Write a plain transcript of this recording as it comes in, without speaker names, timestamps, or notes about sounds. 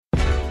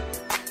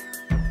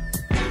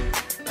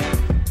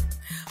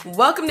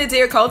Welcome to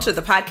Dear Culture,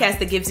 the podcast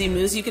that gives you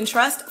news you can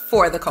trust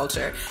for the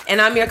culture. And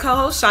I'm your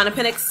co-host, Shauna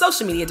Pinnock,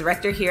 social media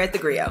director here at The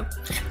Grio.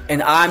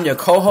 And I'm your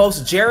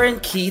co-host,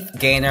 Jaron Keith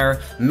Gaynor,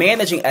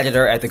 managing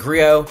editor at The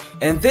Grio.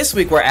 And this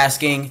week we're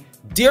asking,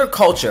 Dear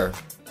Culture,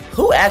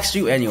 who asked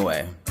you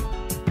anyway?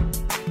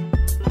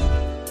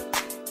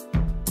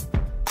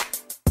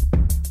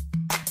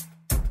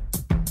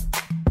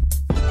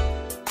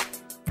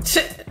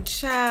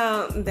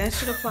 Child, that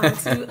should apply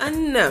to a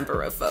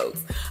number of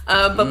folks.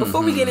 But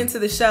before we get into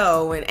the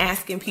show and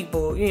asking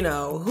people,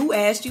 who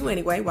asked you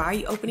anyway? Why are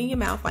you opening your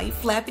mouth? Why are you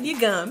flapping your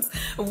gums?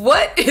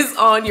 What is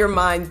on your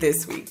mind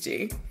this week,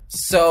 G?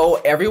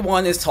 So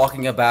everyone is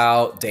talking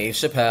about Dave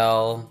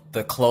Chappelle,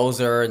 the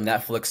Closer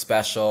Netflix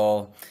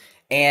special.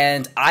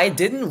 And I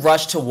didn't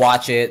rush to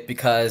watch it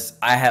because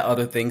I had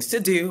other things to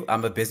do.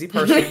 I'm a busy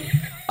person.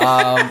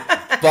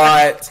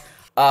 But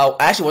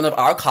actually, one of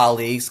our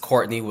colleagues,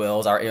 Courtney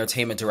Wills, our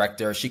entertainment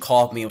director, she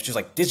called me and she was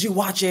like, did you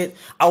watch it?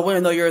 I want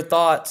to know your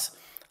thoughts.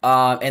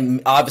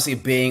 And obviously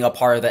being a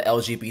part of the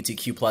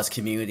LGBTQ plus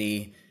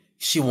community,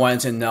 she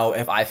wanted to know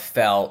if I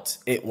felt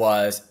it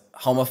was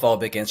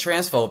homophobic and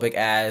transphobic,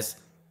 as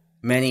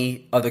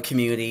many of the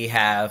community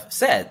have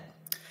said.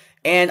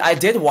 And I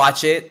did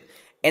watch it.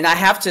 And I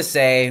have to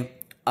say,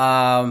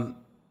 I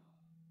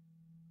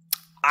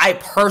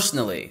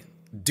personally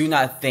do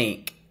not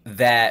think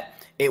that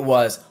it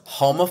was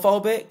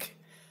homophobic.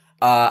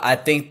 I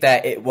think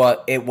that it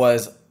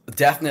was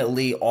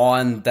definitely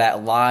on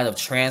that line of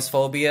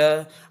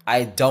transphobia.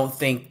 I don't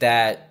think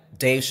that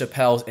Dave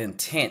Chappelle's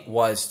intent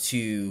was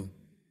to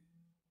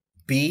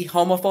be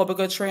homophobic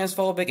or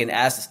transphobic. And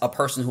as a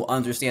person who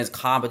understands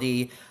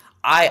comedy,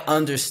 I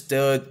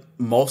understood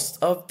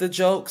most of the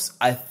jokes.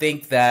 I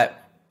think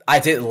that I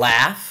did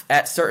laugh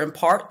at certain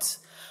parts,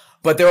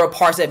 but there were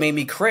parts that made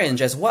me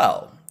cringe as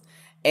well.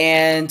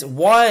 And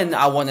one,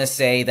 I want to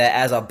say that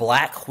as a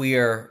Black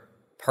queer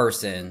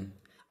person,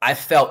 I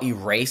felt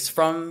erased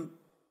from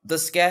the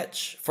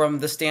sketch, from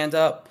the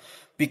stand-up,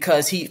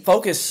 because he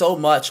focused so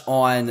much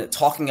on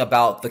talking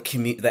about the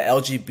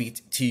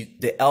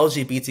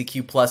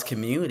LGBTQ plus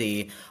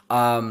community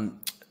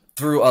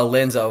through a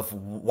lens of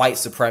white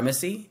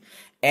supremacy,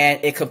 and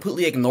it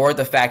completely ignored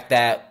the fact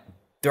that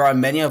there are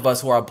many of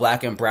us who are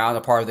Black and brown,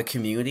 a part of the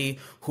community,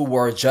 who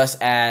were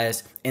just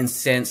as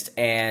incensed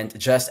and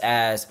just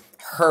as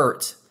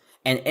hurt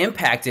and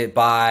impacted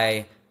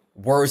by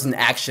words and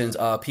actions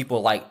of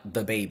people like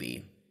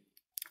DaBaby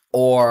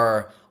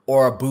or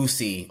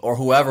Boosie or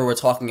whoever we're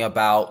talking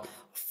about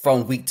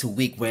from week to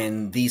week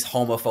when these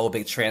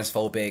homophobic,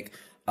 transphobic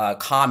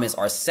comments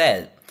are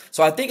said.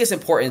 So I think it's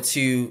important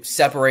to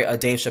separate a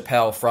Dave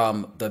Chappelle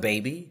from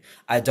DaBaby.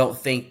 I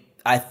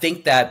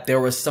think that there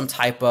was some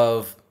type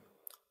of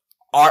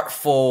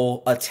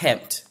artful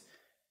attempt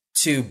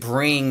to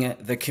bring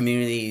the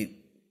community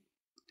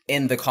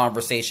in the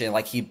conversation,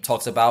 like he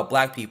talks about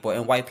Black people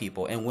and white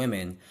people and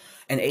women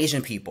and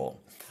Asian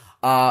people.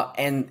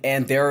 And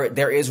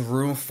there is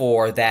room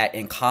for that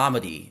in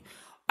comedy.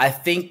 I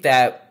think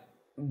that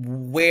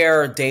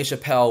where Dave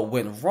Chappelle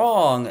went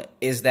wrong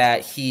is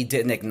that he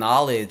didn't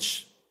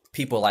acknowledge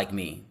people like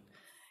me.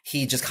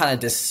 He just kind of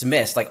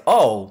dismissed, like,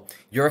 oh,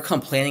 you're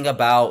complaining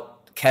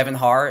about Kevin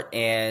Hart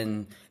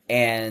and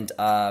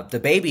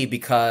DaBaby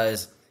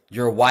because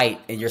you're white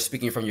and you're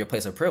speaking from your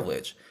place of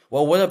privilege.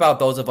 Well, what about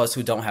those of us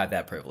who don't have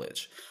that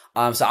privilege?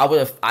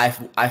 So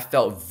I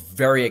felt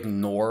very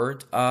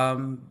ignored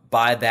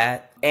by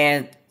that.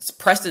 And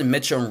Preston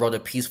Mitchum wrote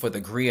a piece for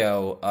The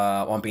Grio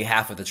on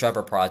behalf of the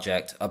Trevor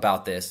Project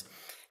about this.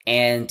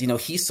 And,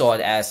 he saw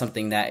it as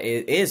something that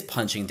is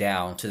punching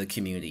down to the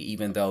community,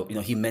 even though,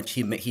 he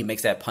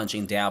makes that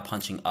punching down,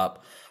 punching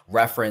up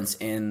reference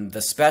in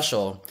the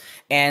special.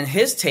 And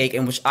his take,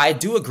 and which I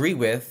do agree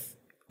with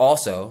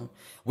also,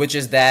 which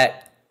is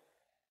that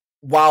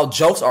while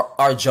jokes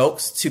are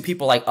jokes to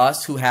people like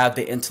us who have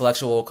the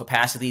intellectual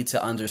capacity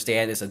to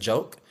understand it's a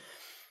joke,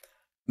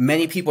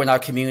 many people in our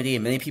community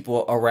and many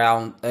people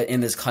around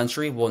in this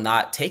country will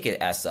not take it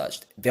as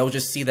such. They'll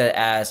just see that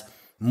as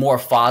more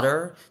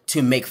fodder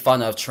to make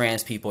fun of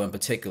trans people in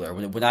particular.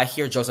 When I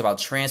hear jokes about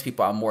trans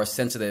people, I'm more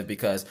sensitive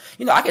because,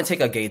 I can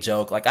take a gay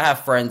joke. Like, I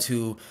have friends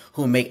who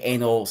make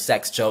anal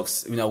sex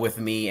jokes, with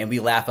me, and we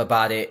laugh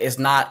about it. It's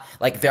not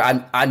like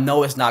I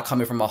know it's not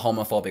coming from a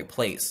homophobic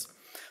place.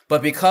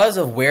 But because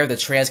of where the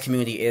trans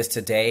community is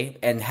today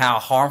and how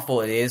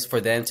harmful it is for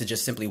them to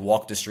just simply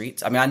walk the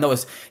streets. I mean, I know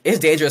it's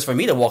dangerous for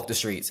me to walk the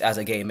streets as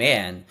a gay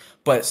man,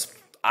 but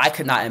I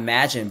could not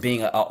imagine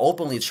being an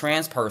openly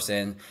trans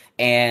person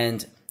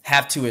and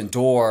have to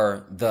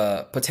endure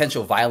the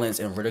potential violence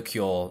and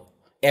ridicule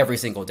every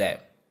single day.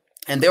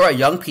 And there are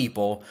young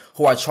people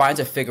who are trying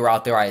to figure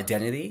out their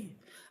identity,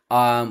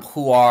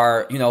 who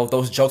are,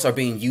 those jokes are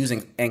being used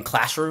in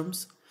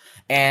classrooms.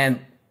 And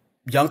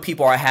young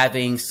people are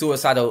having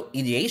suicidal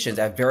ideations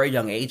at very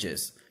young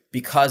ages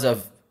because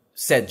of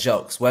said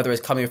jokes, whether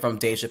it's coming from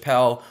Dave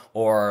Chappelle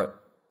or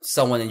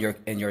someone in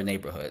your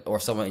neighborhood or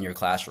someone in your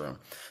classroom.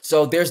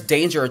 So there's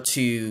danger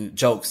to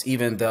jokes,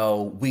 even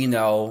though we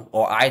know,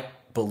 or I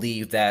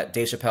believe that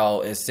Dave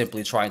Chappelle is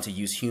simply trying to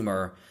use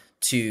humor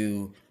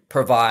to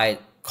provide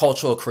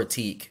cultural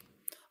critique.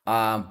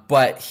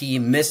 But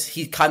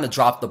he kind of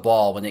dropped the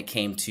ball when it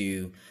came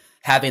to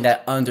having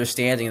that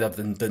understanding of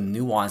the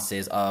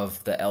nuances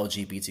of the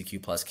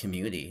LGBTQ plus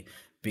community,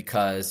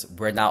 because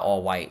we're not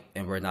all white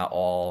and we're not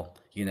all,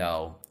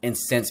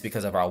 incensed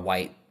because of our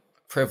white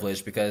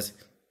privilege, because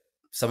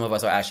some of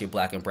us are actually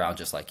black and brown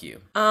just like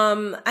you.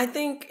 I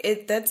think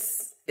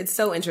it's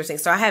so interesting.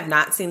 So I have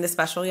not seen the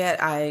special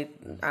yet. I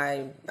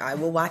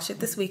will watch it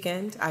this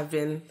weekend. I've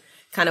been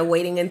kind of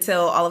waiting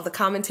until all of the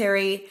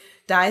commentary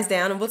dies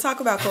down, and we'll talk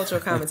about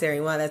cultural commentary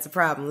and why that's a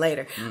problem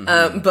later.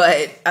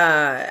 But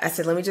I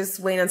said, let me just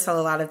wait until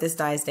a lot of this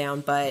dies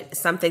down. But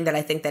something that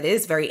I think that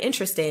is very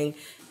interesting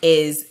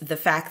is the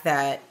fact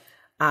that,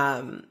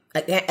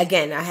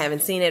 again, I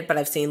haven't seen it, but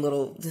I've seen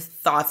little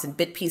thoughts and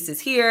bit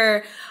pieces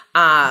here.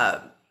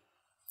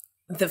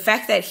 The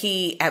fact that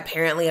he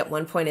apparently at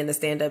one point in the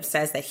stand-up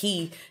says that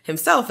he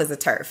himself is a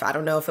TERF. I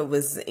don't know if it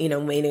was,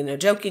 made in a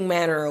joking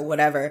manner or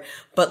whatever,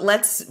 but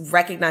let's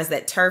recognize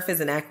that TERF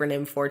is an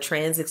acronym for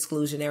Trans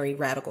Exclusionary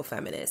Radical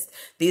Feminist.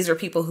 These are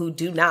people who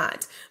do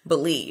not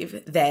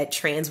believe that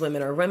trans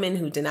women are women,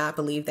 who do not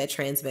believe that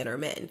trans men are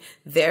men.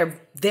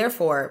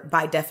 Therefore,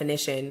 by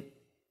definition,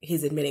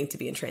 he's admitting to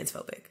being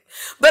transphobic.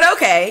 But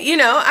okay,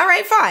 all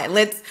right,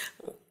 fine.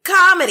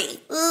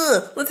 Comedy.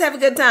 Let's have a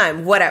good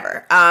time.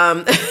 Whatever.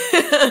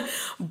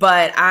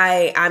 But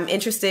I'm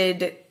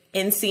interested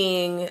in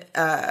seeing,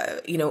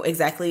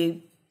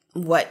 exactly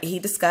what he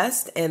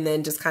discussed, and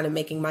then just kind of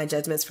making my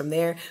judgments from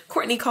there.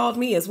 Courtney called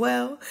me as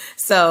well,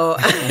 so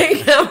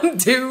I am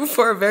due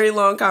for a very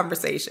long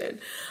conversation.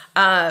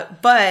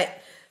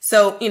 But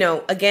so,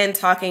 again,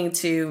 talking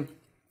to,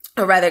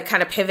 or rather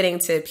kind of pivoting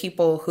to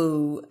people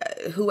who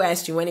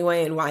asked you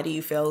anyway, and why do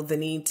you feel the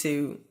need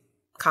to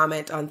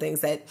comment on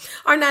things that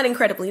are not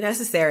incredibly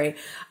necessary.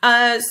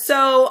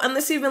 So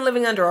unless you've been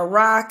living under a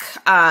rock,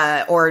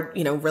 or,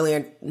 really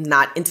are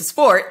not into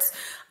sports,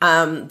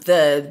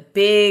 the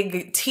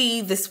big T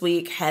this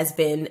week has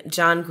been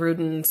Jon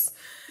Gruden's,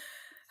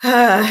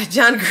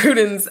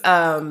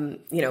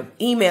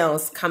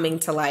 emails coming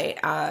to light,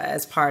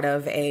 as part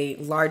of a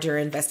larger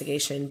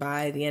investigation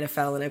by the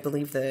NFL. And I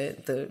believe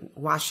the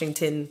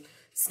Washington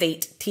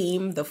State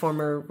team, the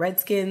former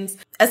Redskins,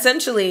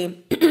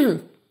 essentially,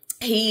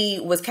 he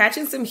was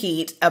catching some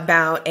heat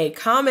about a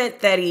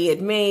comment that he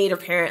had made,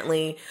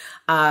 apparently,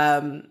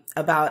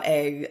 about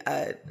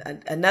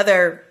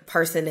another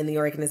person in the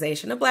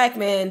organization, a black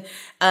man,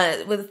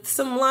 with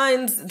some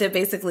lines that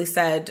basically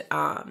said,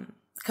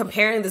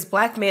 comparing this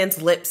black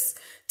man's lips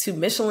to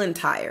Michelin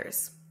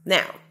tires.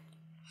 Now,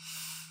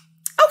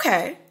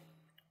 okay,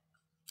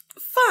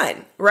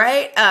 fun,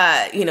 right?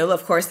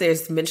 Of course,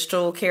 there's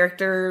minstrel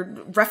character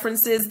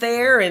references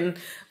there, and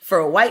for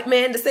a white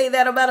man to say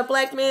that about a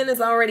black man is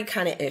already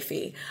kind of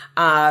iffy.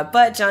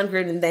 But Jon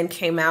Gruden then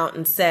came out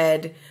and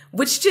said,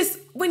 which just,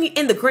 when you,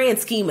 in the grand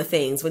scheme of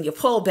things, when you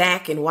pull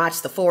back and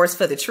watch the forest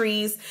for the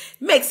trees,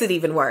 makes it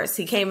even worse.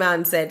 He came out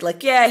and said,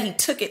 he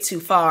took it too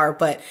far,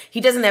 but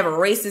he doesn't have a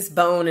racist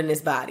bone in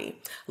his body.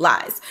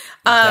 Lies.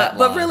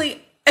 But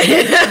really,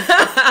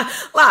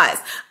 lies.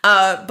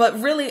 But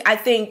really, I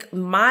think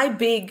my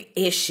big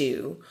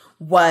issue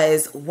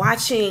was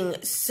watching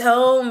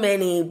so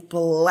many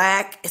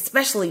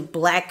especially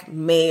black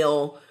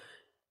male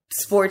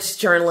sports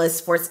journalists,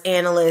 sports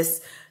analysts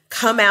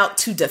come out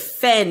to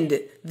defend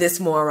this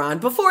moron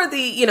before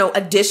the,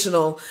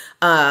 additional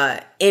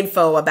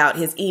info about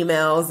his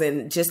emails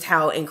and just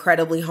how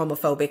incredibly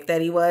homophobic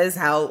that he was,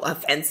 how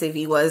offensive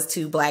he was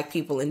to black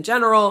people in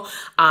general,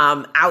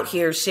 out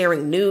here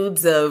sharing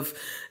nudes of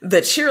the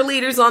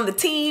cheerleaders on the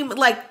team,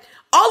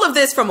 all of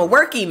this from a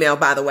work email,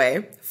 by the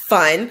way.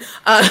 Fun.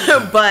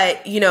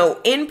 But,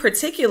 in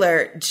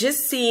particular,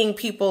 just seeing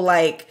people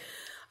like,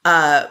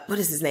 what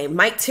is his name?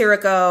 Mike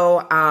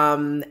Tirico,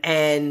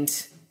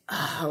 and,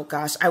 oh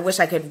gosh, I wish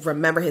I could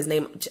remember his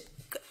name.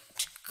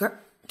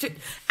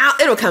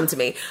 It'll come to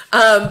me.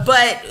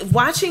 But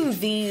watching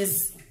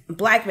these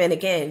black men,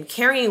 again,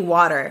 carrying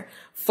water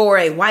for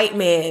a white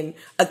man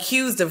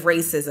accused of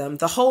racism,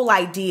 the whole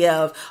idea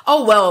of,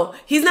 oh, well,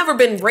 he's never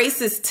been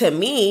racist to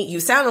me. You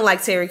sounding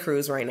like Terry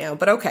Crews right now,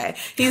 but okay.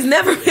 He's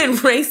never been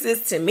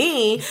racist to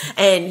me.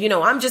 And,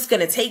 I'm just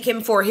going to take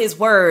him for his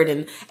word,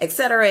 and et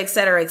cetera, et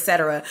cetera, et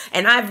cetera.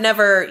 And I've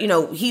never,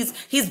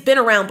 he's been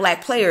around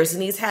black players,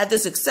 and he's had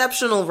this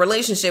exceptional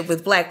relationship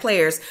with black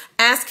players.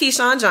 Ask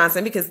Keyshawn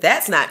Johnson, because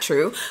that's not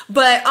true.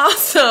 But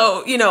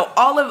also,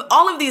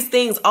 all of these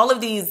things, all of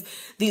these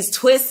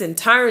twists and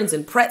turns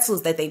and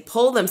pretzels that they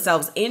pull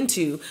themselves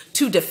into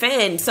to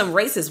defend some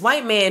racist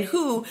white man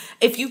who,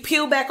 if you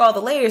peel back all the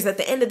layers, at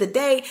the end of the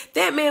day,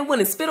 that man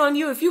wouldn't spit on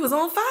you if you was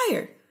on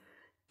fire.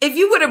 If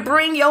you were to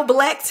bring your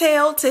black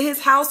tail to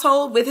his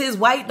household with his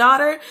white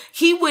daughter,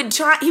 he would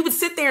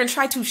sit there and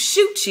try to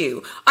shoot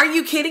you. Are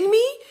you kidding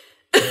me?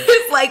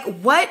 It's like,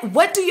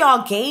 what do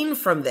y'all gain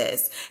from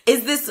this?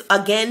 Is this,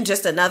 again,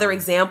 just another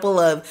example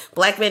of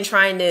black men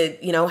trying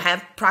to,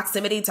 have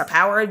proximity to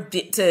power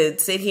to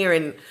sit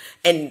here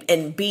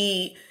and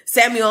be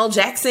Samuel L.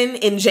 Jackson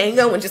in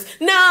Django and just,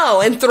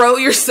 no, and throw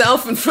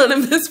yourself in front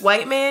of this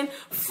white man?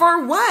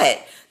 For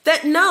what?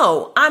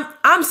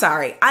 I'm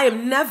sorry. I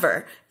am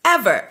never,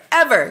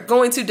 ever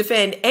going to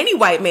defend any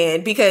white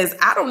man, because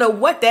I don't know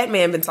what that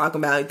man been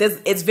talking about.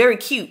 It's very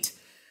cute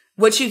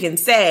what you can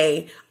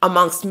say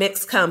amongst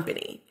mixed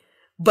company.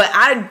 But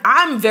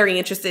I'm very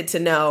interested to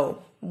know,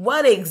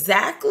 what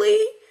exactly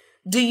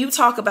do you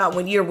talk about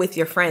when you're with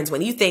your friends?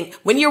 When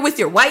you're with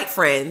your white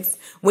friends,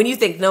 when you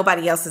think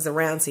nobody else is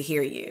around to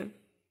hear you,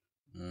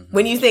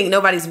 when you think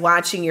nobody's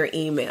watching your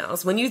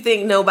emails, when you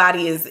think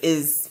nobody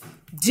is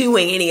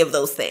doing any of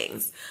those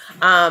things.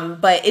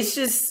 But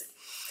it's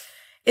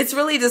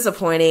really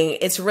disappointing.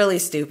 It's really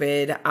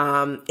stupid.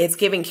 It's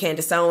giving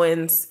Candace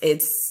Owens.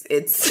 It's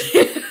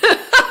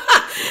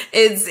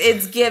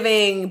it's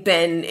giving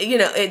Ben,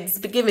 it's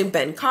giving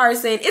Ben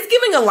Carson. It's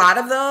giving a lot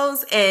of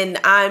those. And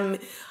I'm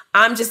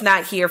just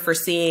not here for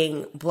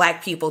seeing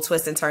black people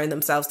twist and turn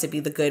themselves to be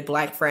the good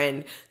black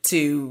friend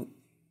to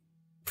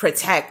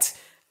protect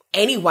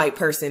any white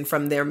person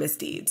from their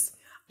misdeeds,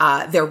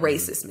 their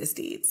racist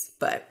misdeeds.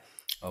 But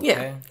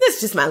yeah,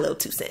 that's just my little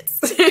 2 cents.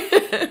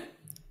 I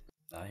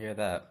hear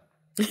that.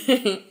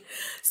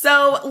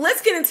 So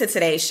let's get into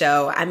today's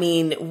show. I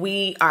mean,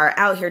 we are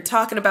out here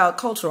talking about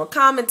cultural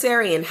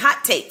commentary and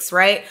hot takes,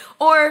 right?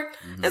 Or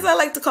as I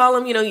like to call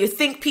them, your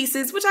think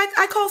pieces, which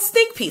I call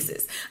stink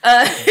pieces.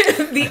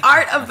 The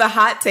art of the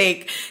hot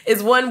take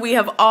is one we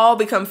have all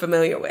become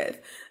familiar with.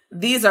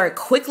 These are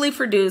quickly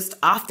produced,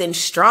 often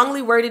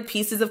strongly worded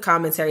pieces of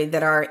commentary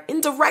that are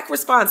in direct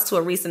response to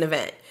a recent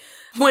event.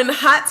 When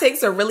hot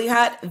takes are really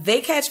hot,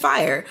 they catch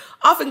fire,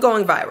 often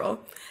going viral.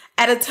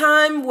 At a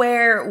time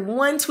where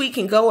one tweet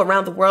can go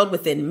around the world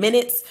within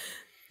minutes,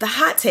 the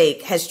hot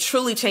take has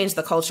truly changed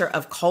the culture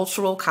of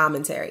cultural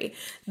commentary.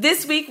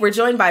 This week, we're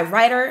joined by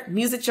writer,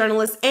 music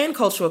journalist, and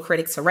cultural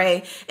critic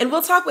Teray, and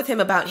we'll talk with him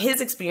about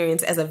his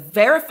experience as a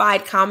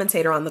verified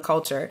commentator on the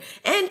culture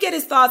and get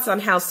his thoughts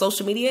on how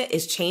social media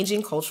is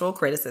changing cultural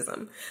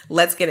criticism.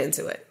 Let's get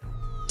into it.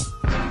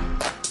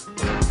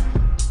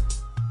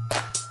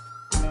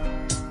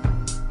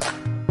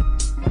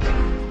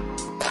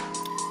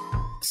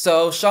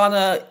 So,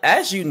 Shauna,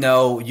 as you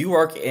know, you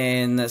work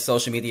in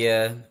social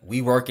media,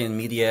 we work in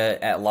media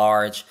at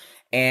large,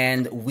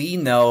 and we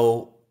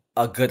know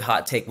a good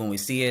hot take when we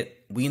see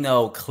it. We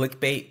know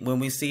clickbait when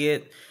we see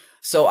it.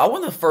 So I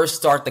want to first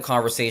start the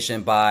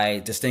conversation by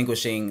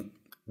distinguishing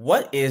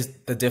what is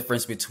the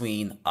difference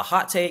between a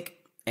hot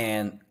take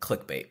and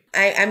clickbait.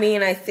 I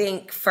mean, I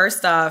think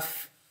first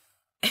off,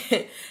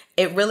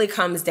 it really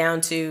comes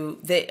down to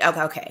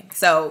okay.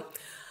 So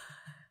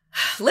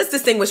let's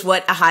distinguish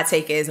what a hot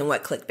take is and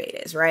what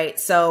clickbait is, right?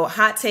 So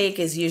hot take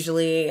is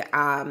usually,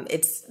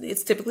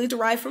 it's typically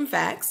derived from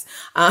facts.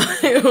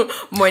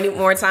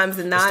 More times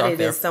than not, it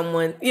is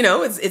someone,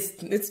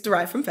 it's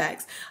derived from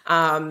facts.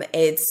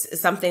 It's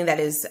something that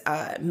is,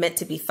 meant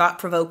to be thought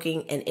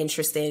provoking and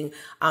interesting,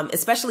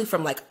 especially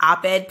from like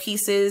op-ed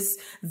pieces.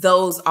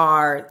 Those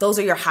are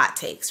your hot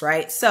takes,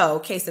 right? So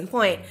case in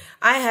point,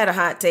 I had a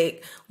hot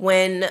take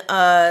when,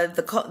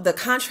 the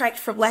contract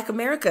for Black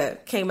America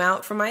came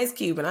out from Ice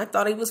Cube, and I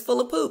thought he was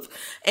full of poop.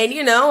 And,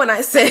 and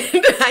I said,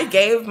 I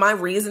gave my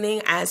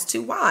reasoning as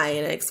to why,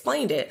 and I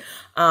explained it.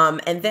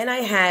 And then I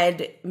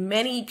had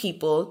many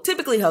people,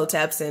 typically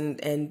hoteps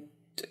and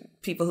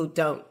people who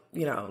don't,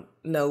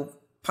 know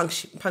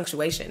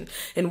punctuation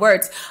in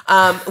words,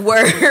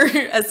 were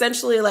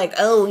essentially like,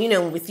 oh,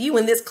 with you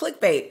in this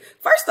clickbait.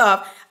 First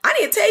off, I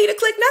didn't tell you to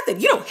click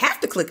nothing. You don't have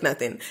to click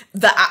nothing.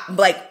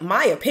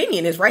 My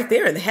opinion is right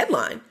there in the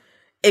headline.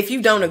 If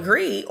you don't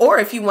agree, or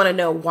if you want to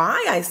know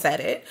why I said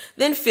it,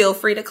 then feel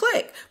free to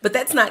click. But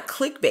that's not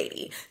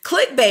clickbaity.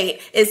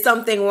 Clickbait is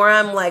something where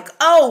I'm like,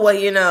 oh,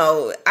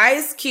 well,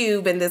 Ice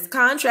Cube and this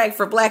contract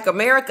for Black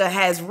America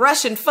has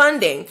Russian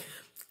funding.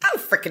 I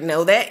don't freaking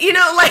know that, and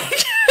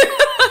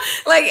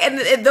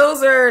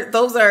those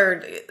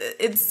are,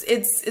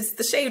 it's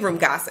the shade room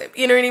gossip.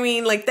 You know what I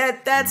mean? Like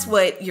that's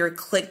what your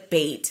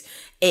clickbait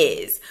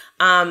is.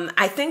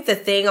 I think the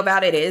thing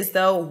about it is,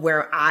 though,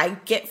 where I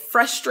get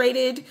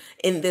frustrated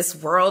in this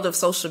world of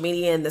social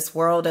media, in this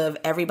world of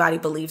everybody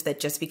believes that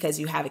just because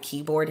you have a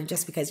keyboard and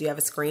just because you have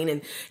a screen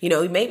and,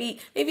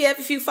 maybe you have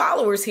a few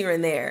followers here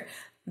and there,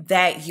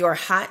 that your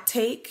hot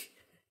take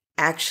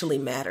actually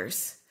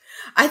matters.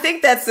 I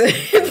think that's a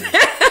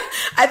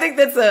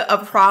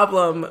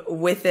problem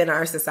within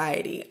our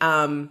society.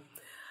 And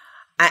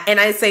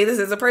I say this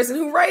as a person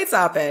who writes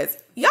op-eds.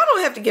 Y'all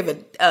don't have to give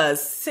a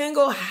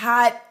single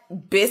hot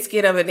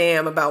biscuit of a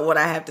damn about what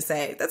I have to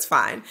say. That's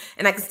fine.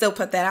 And I can still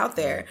put that out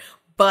there.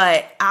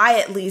 But I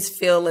at least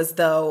feel as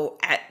though,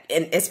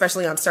 and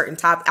especially on certain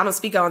topics, I don't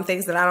speak on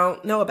things that I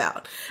don't know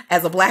about.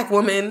 As a Black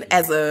woman,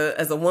 as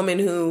a woman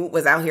who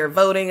was out here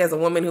voting, as a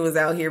woman who was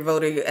out here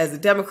voting as a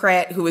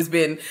Democrat, who has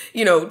been,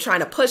 trying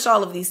to push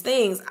all of these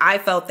things, I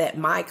felt that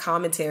my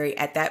commentary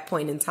at that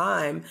point in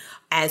time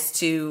as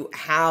to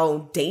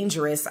how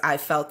dangerous I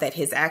felt that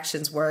his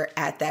actions were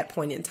at that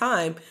point in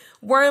time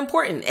were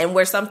important and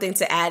were something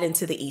to add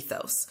into the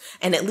ethos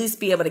and at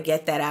least be able to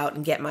get that out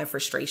and get my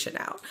frustration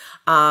out.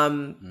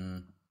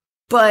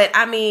 But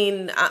I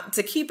mean,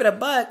 to keep it a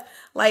buck,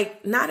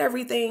 like not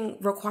everything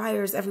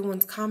requires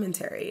everyone's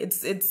commentary.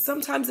 It's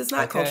sometimes it's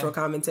not cultural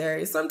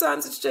commentary.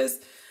 Sometimes it's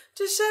just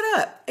shut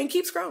up and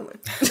keep scrolling.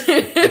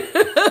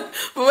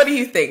 But what do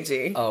you think,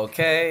 G?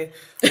 Okay.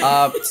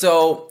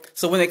 So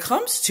when it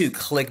comes to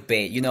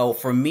clickbait,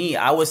 for me,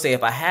 I would say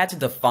if I had to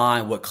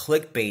define what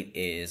clickbait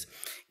is,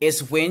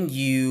 it's when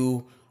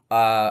you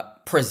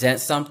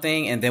present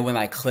something and then when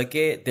I click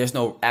it, there's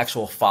no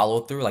actual follow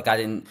through. Like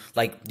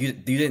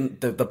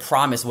the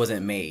promise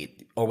wasn't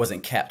made or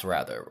wasn't kept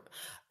rather.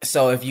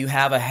 So if you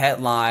have a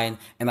headline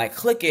and I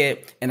click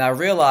it and I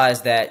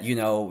realize that,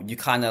 you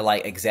kind of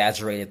like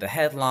exaggerated the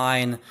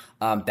headline,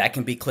 that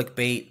can be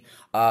clickbait.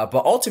 But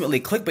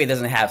ultimately clickbait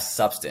doesn't have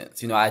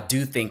substance. I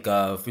do think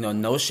of,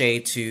 no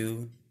shade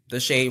to the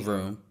shade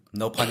room,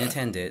 no pun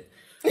intended.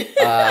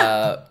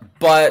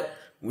 But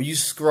when you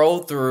scroll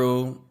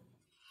through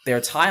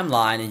their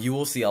timeline and you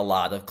will see a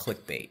lot of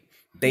clickbait.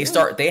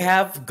 They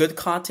have good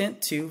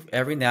content too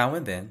every now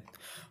and then.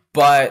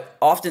 But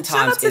oftentimes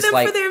shout out to it's them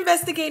like for their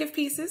investigative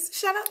pieces.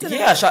 Shout out to them.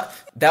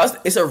 Yeah,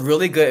 it's a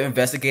really good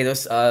investigative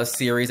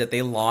series that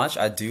they launched.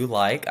 I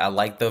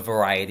like the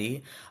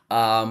variety.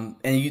 And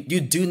you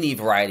do need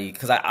variety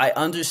because I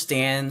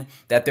understand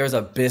that there's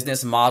a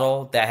business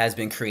model that has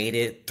been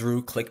created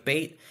through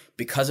clickbait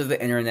because of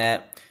the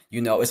internet.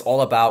 It's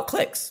all about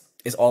clicks.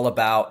 It's all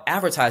about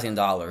advertising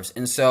dollars.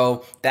 And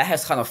so that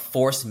has kind of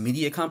forced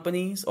media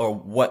companies or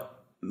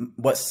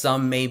what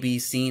some may be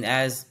seen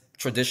as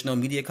traditional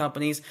media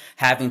companies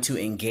having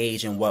to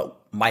engage in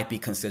what might be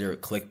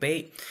considered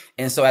clickbait.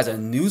 And so as a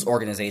news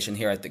organization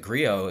here at The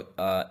Griot,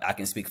 I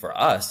can speak for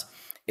us,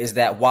 is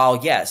that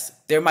while, yes,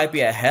 there might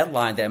be a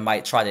headline that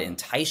might try to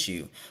entice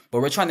you,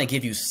 but we're trying to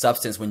give you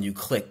substance when you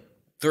click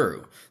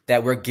through,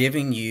 that we're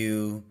giving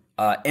you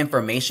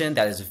information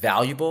that is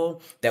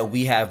valuable, that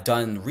we have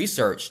done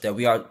research, that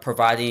we are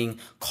providing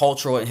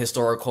cultural and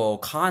historical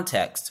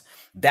context.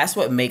 That's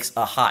what makes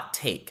a hot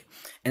take.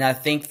 And I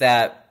think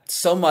that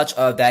so much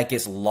of that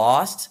gets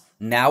lost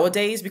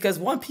nowadays because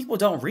people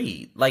don't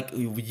read. Like,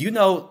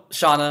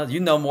 Shauna,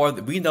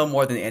 we know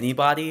more than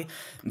anybody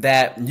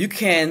that you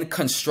can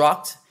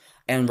construct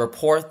and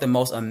report the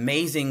most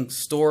amazing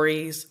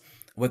stories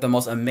with the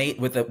most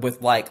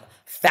with like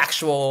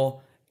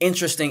factual,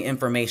 interesting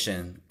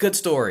information, good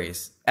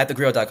stories at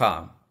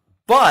thegriot.com.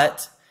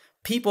 But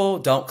people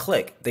don't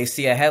click. They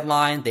see a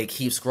headline, they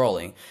keep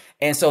scrolling.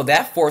 And so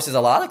that forces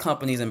a lot of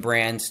companies and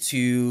brands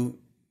to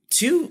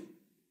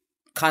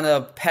kind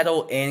of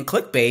peddle in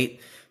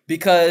clickbait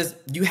because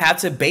you have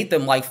to bait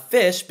them like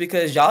fish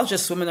because y'all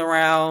just swimming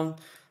around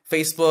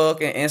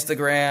Facebook and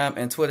Instagram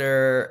and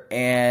Twitter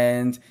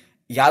and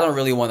y'all don't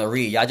really want to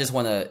read. Y'all just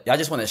want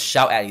to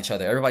shout at each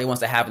other. Everybody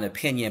wants to have an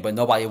opinion, but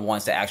nobody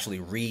wants to actually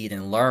read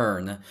and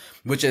learn,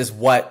 which is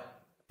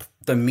what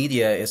the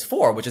media is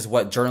for, which is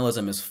what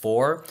journalism is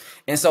for.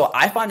 And so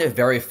I find it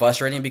very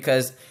frustrating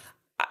because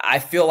I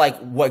feel like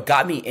what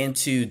got me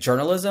into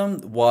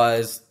journalism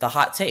was the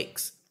hot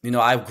takes.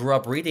 I grew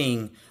up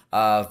reading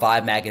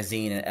Vibe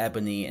magazine and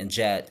Ebony and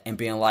Jet and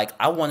being like,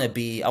 I want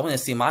to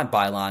see my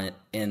byline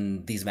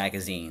in these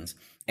magazines.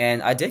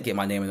 And I did get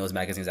my name in those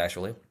magazines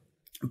actually.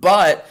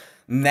 But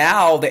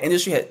now the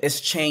industry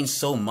has changed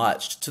so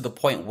much to the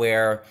point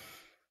where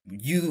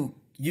you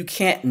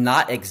can't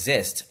not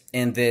exist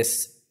in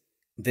this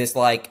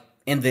like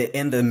in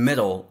the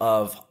middle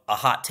of a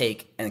hot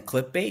take and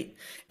clickbait.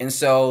 And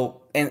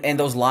so and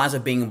those lines are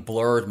being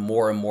blurred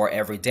more and more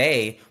every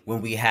day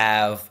when we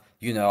have,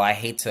 I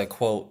hate to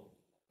quote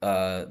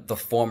the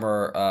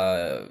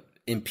former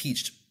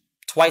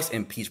twice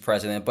impeached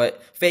president,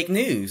 but fake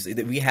news.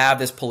 We have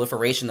this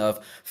proliferation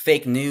of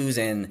fake news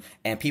and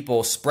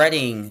people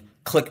spreading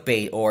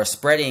clickbait or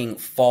spreading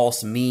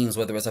false memes,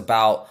 whether it's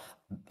about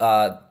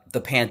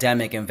the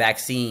pandemic and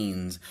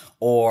vaccines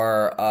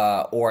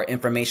or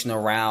information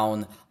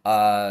around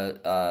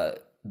the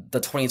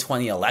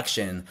 2020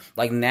 election.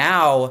 Like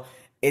now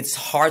it's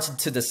hard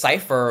to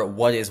decipher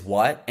what is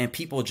what, and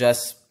people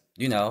just,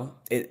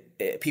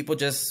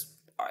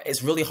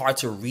 it's really hard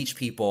to reach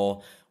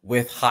people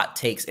with hot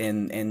takes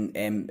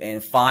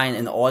and find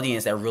an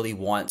audience that really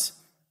wants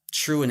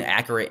true and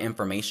accurate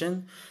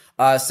information.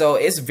 So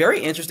it's very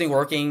interesting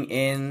working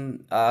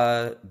in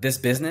this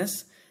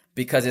business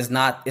because it's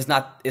not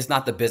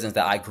the business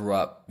that I grew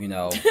up,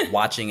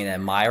 watching and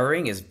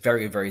admiring. Is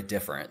very, very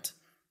different.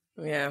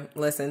 Yeah,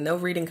 listen, no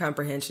reading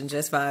comprehension,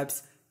 just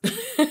vibes.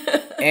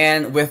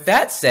 And with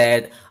that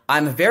said,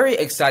 I'm very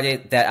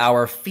excited that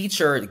our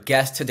featured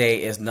guest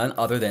today is none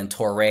other than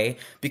Touré,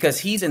 because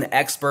he's an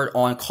expert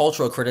on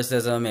cultural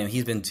criticism, and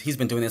he's been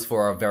doing this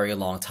for a very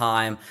long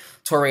time.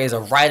 Touré is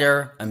a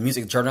writer, a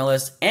music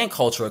journalist, and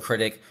cultural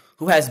critic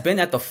who has been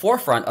at the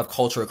forefront of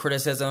cultural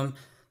criticism.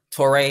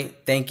 Touré,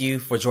 thank you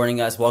for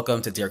joining us.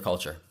 Welcome to Dear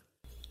Culture.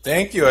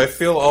 Thank you. I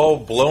feel all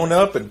blown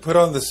up and put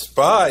on the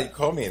spot. You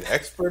call me an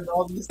expert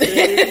on these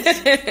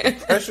things? The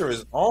pressure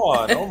is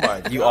on. Oh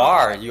my God. You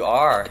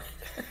are.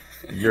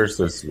 You're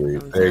so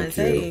sweet. Thank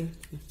you.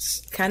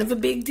 It's kind of a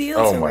big deal.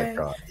 Oh my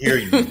God. Here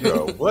you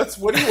go. What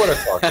do you want to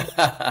talk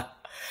about?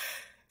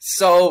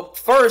 So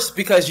first,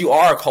 because you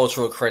are a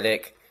cultural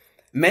critic,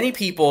 many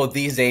people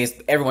these days,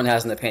 everyone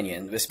has an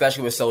opinion,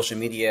 especially with social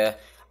media.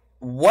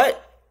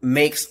 What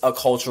makes a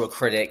cultural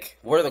critic?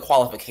 What are the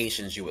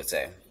qualifications, you would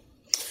say?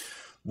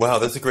 Wow,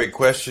 that's a great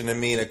question. I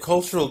mean, a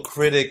cultural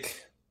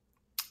critic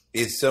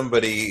is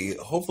somebody,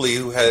 hopefully,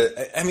 who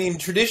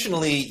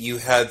traditionally you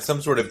had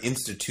some sort of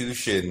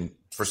institution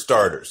for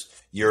starters.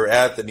 You're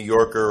at the New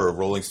Yorker or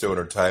Rolling Stone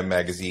or Time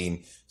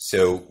magazine,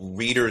 so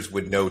readers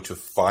would know to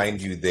find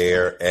you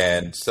there,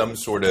 and some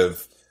sort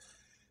of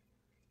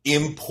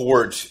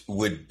import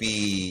would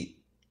be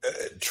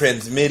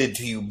transmitted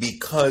to you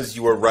because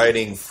you are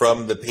writing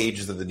from the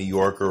pages of the New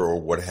Yorker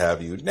or what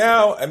have you.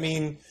 Now, I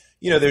mean,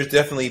 there's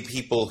definitely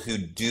people who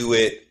do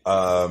it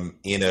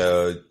in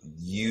a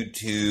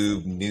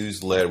YouTube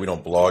newsletter. We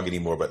don't blog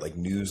anymore, but like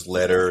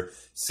newsletter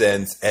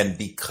sense. And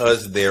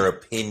because their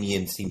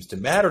opinion seems to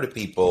matter to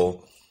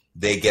people,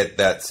 they get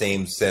that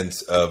same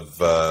sense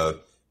of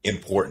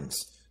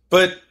importance.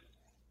 But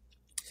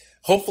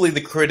hopefully the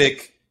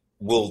critic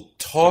will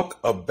talk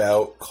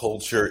about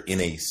culture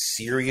in a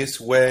serious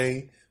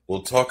way.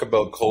 Will talk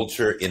about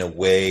culture in a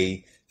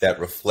way that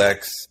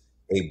reflects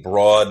a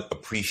broad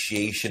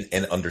appreciation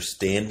and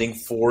understanding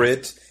for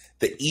it.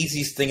 The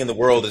easiest thing in the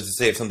world is to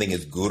say if something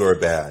is good or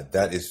bad.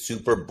 That is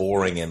super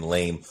boring and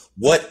lame.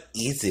 What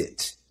is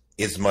it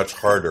is much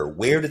harder.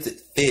 Where does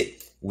it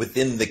fit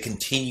within the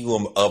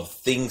continuum of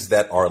things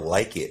that are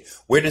like it?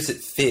 Where does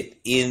it fit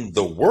in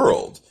the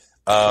world?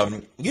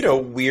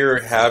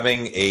 We're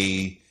having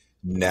a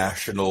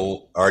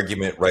national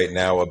argument right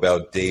now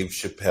about Dave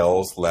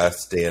Chappelle's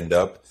last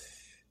stand-up.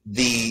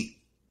 The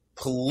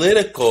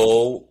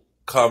political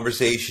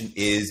conversation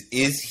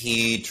is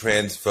he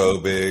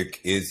transphobic?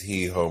 Is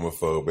he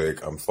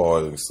homophobic? I'm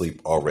falling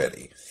asleep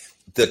already.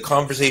 The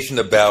conversation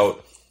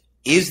about,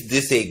 is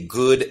this a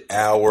good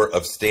hour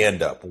of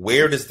stand-up?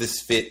 Where does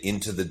this fit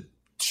into the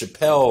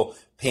Chappelle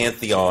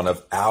pantheon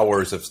of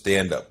hours of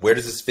stand-up? Where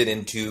does this fit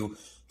into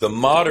the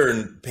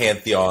modern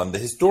pantheon, the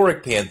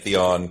historic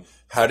pantheon?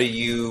 How do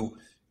you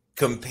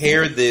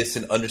compare this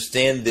and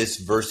understand this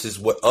versus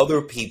what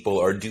other people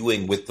are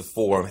doing with the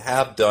form,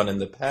 have done in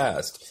the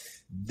past?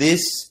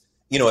 This,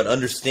 an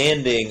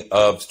understanding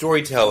of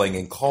storytelling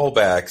and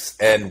callbacks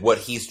and what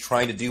he's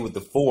trying to do with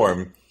the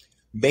form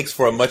makes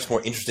for a much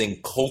more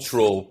interesting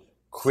cultural,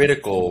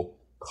 critical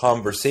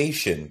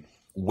conversation.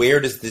 Where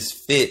does this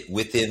fit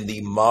within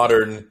the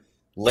modern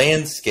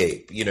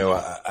landscape?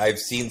 I've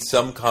seen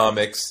some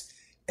comics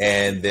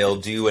and they'll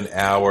do an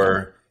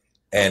hour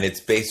and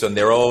it's based on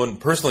their own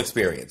personal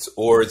experience,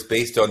 or it's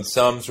based on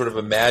some sort of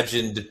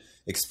imagined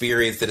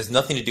experience that has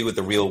nothing to do with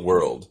the real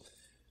world.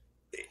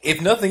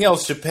 If nothing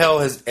else,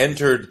 Chappelle has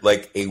entered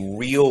like a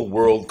real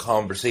world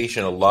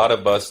conversation. A lot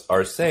of us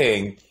are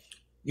saying,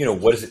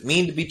 what does it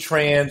mean to be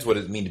trans? What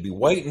does it mean to be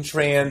white and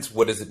trans?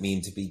 What does it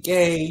mean to be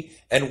gay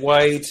and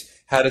white?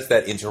 How does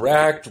that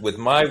interact with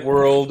my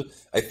world?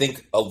 I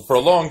think for a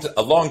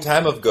long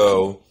time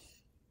ago,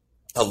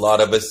 a lot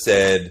of us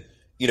said,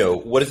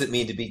 what does it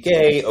mean to be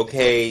gay?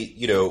 Okay,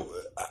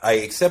 I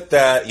accept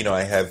that.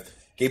 I have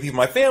gay people in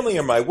my family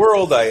or my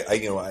world. I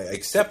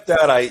accept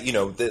that.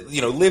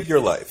 Live your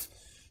life.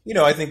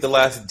 I think the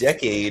last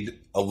decade,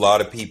 a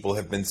lot of people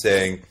have been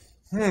saying,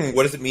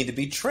 what does it mean to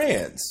be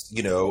trans?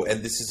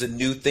 And this is a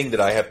new thing that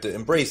I have to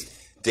embrace.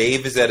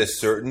 Dave is at a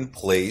certain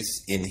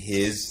place in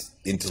his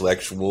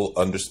intellectual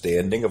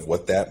understanding of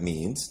what that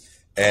means,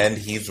 and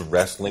he's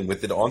wrestling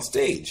with it on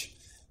stage.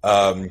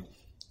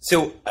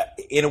 So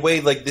in a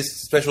way, like,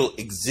 this special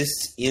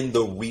exists in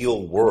the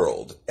real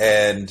world,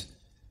 and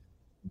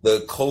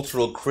the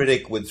cultural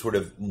critic would sort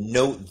of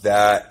note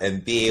that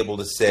and be able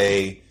to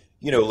say,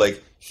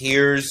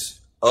 here's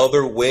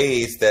other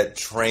ways that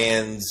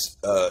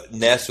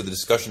trans-ness or the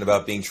discussion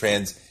about being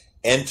trans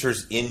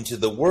enters into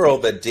the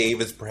world that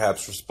Dave is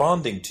perhaps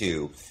responding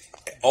to.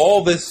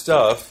 All this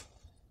stuff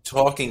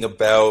talking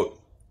about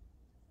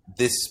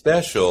this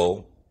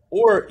special,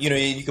 or,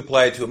 you could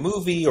apply it to a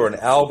movie or an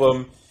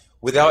album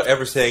without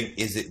ever saying,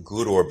 is it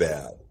good or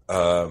bad?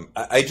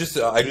 We just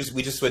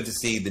went to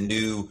see the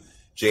new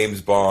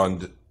James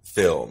Bond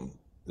film.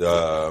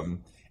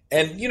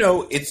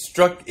 It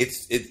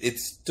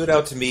stood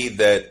out to me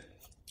that,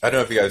 I don't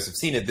know if you guys have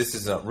seen it, this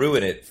does not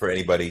ruin it for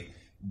anybody.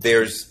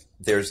 There's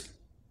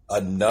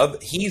another,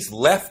 he's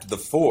left the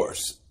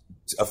Force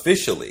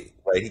officially,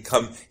 right?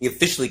 He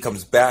officially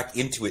comes back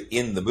into it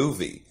in the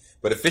movie,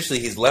 but officially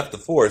he's left the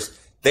Force.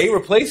 they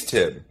replaced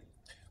him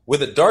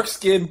with a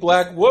dark-skinned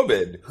black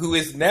woman who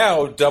is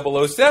now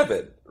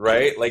 007,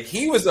 right? Like,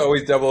 he was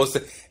always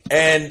 007.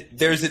 And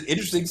there's an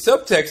interesting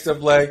subtext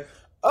of like,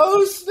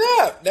 oh,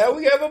 snap, now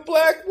we have a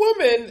black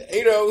woman,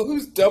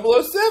 who's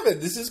 007.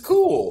 This is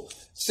cool.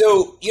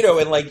 So,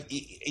 and like,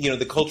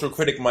 the cultural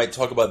critic might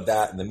talk about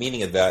that and the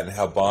meaning of that and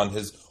how Bond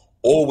has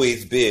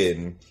always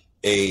been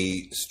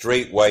a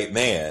straight white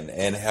man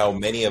and how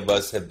many of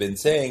us have been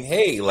saying,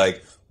 hey,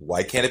 like,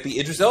 why can't it be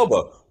Idris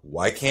Elba?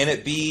 Why can't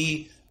it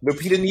be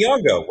Lupita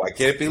Nyong'o? Why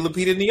can't it be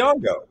Lupita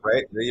Nyong'o?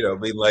 Right?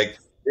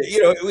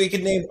 We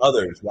can name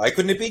others. Why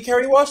couldn't it be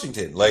Kerry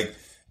Washington? Like,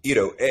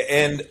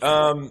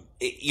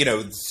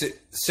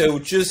 so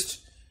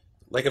just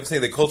like I'm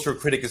saying, the cultural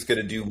critic is going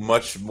to do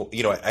much more.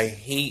 I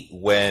hate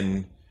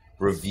when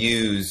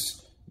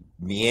reviews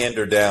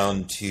meander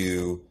down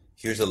to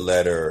here's a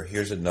letter,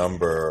 here's a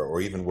number,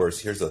 or even worse,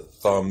 here's a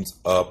thumbs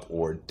up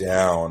or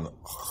down.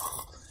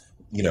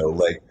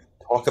 Like,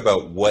 talk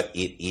about what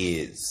it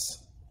is.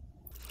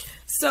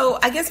 So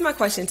I guess my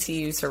question to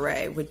you,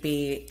 Teray, would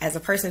be, as a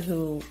person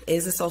who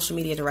is a social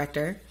media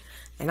director,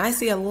 and I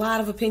see a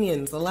lot of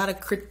opinions, a lot of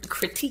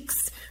critiques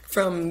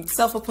from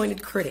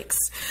self-appointed critics.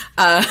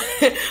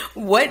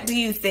 What do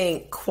you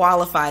think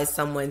qualifies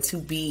someone to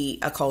be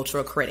a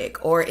cultural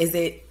critic? Or is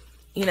it,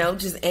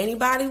 just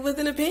anybody with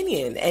an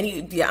opinion?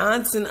 Your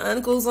aunts and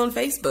uncles on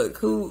Facebook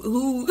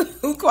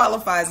who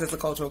qualifies as a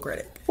cultural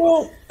critic?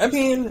 Well, I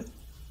mean,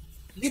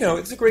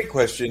 it's a great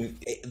question.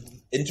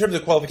 In terms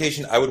of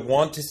qualification, I would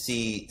want to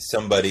see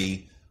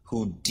somebody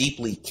who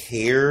deeply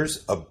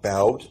cares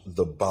about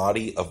the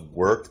body of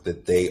work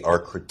that they are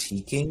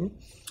critiquing,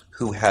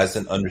 who has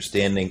an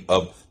understanding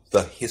of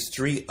the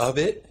history of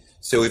it.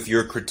 So if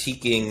you're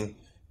critiquing,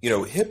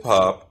 hip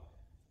hop,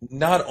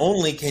 not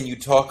only can you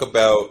talk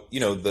about,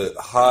 the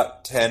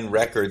hot 10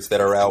 records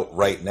that are out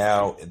right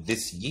now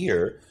this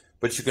year,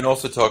 but you can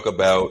also talk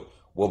about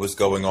what was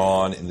going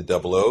on in the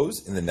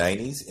 00s, in the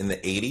 90s, in the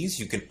 80s.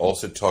 You can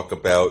also talk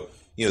about,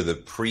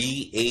 the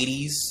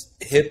pre-80s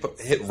hit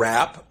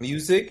rap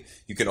music.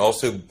 You can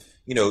also,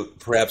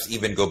 perhaps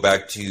even go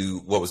back to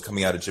what was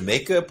coming out of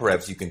Jamaica.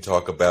 Perhaps you can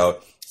talk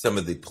about some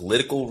of the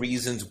political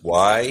reasons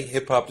why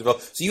hip hop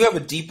developed. So you have a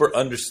deeper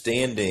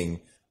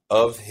understanding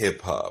of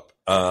hip hop.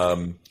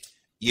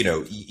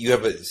 You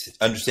have an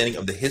understanding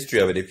of the history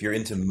of it. If you're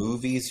into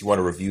movies, you want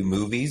to review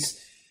movies,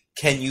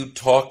 can you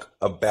talk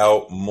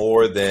about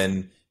more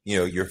than,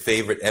 your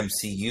favorite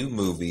MCU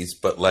movies,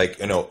 but like,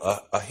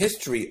 a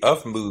history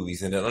of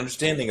movies and an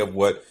understanding of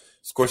what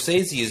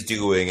Scorsese is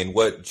doing and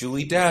what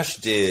Julie Dash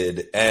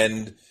did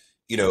and,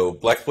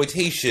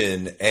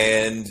 blaxploitation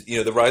and,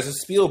 the rise of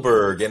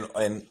Spielberg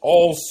and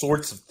all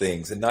sorts of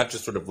things, and not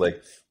just sort of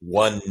like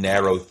one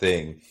narrow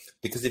thing.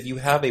 Because if you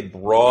have a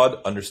broad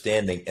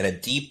understanding and a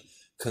deep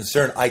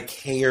concern, I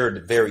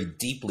cared very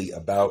deeply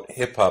about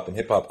hip hop and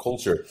hip hop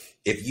culture.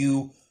 If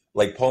you,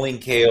 like Pauline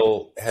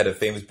Kael had a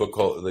famous book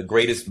called The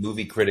Greatest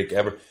Movie Critic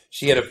Ever.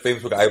 She had a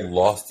famous book, I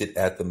Lost It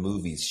at the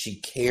Movies. She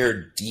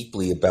cared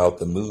deeply about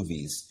the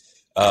movies.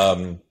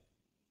 And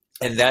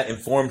that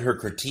informed her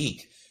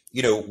critique.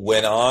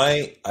 When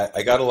I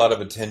got a lot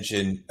of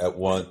attention at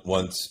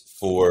once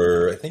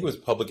for, I think it was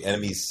Public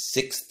Enemy's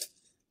 6th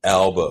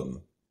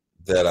album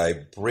that I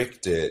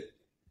bricked it,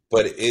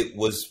 but it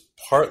was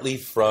partly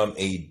from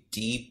a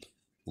deep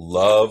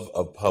love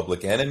of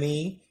Public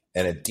Enemy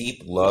and a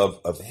deep love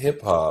of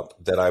hip hop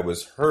that I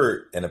was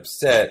hurt and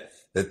upset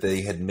that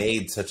they had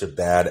made such a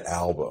bad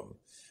album.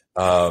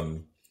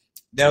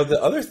 Now,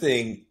 the other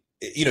thing,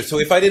 so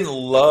if I didn't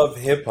love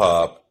hip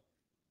hop,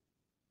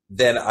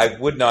 then I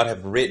would not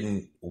have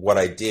written what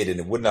I did, and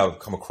it would not have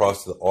come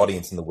across to the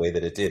audience in the way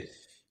that it did.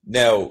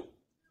 Now,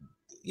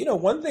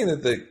 one thing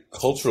that the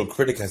cultural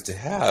critic has to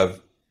have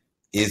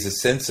is a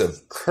sense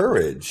of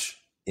courage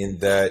in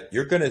that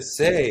you're going to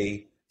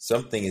say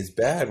something is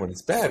bad when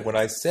it's bad. When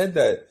I said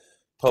that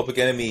Public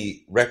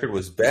Enemy record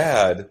was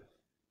bad,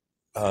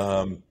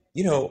 a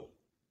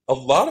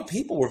lot of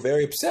people were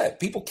very upset.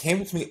 People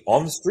came up to me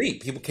on the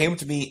street. People came up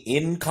to me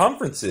in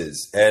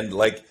conferences and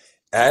like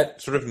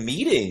at sort of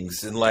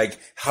meetings and like,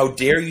 how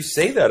dare you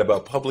say that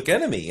about Public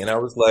Enemy? And I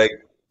was like,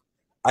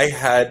 I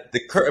had the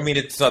courage. I mean,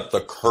 it's not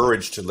the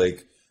courage to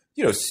like,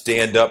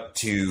 stand up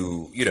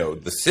to,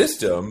 the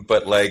system,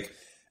 but like,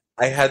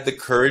 I had the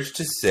courage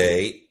to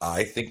say,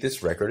 I think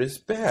this record is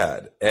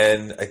bad.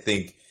 And I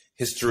think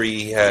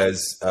history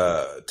has,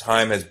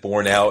 time has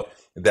borne out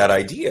that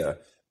idea.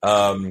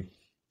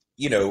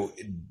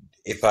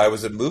 If I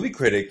was a movie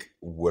critic,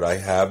 would I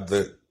have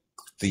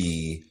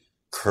the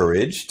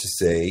courage to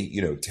say,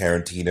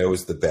 Tarantino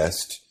is the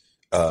best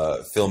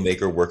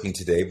filmmaker working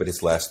today, but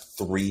his last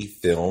 3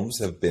 films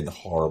have been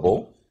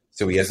horrible.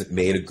 So he hasn't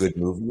made a good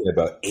movie in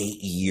about 8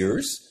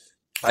 years.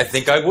 I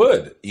think I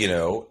would,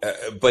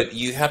 but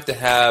you have to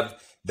have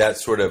that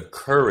sort of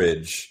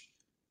courage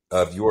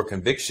of your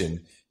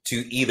conviction to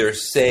either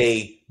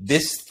say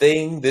this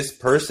thing, this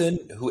person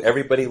who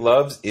everybody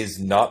loves is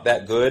not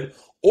that good,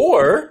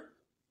 or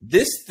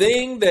this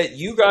thing that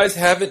you guys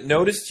haven't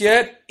noticed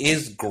yet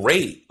is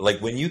great. Like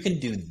when you can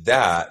do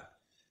that,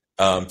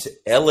 to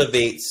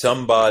elevate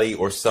somebody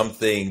or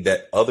something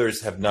that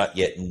others have not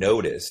yet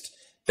noticed.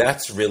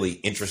 That's really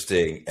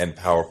interesting and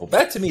powerful.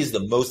 That to me is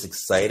the most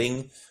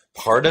exciting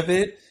part of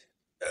it.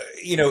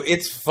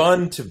 It's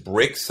fun to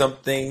break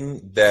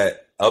something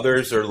that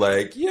others are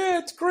like, yeah,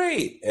 it's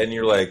great. And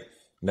you're like,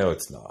 no,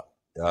 it's not.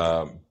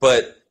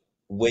 But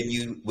when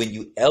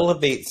you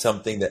elevate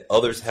something that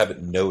others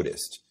haven't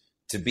noticed,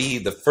 to be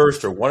the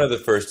first or one of the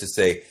first to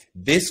say,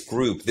 this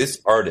group, this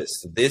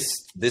artist,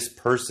 this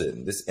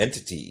person, this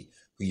entity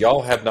who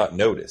y'all have not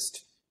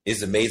noticed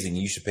is amazing.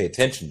 You should pay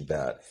attention to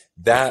that.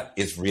 That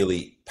is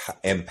really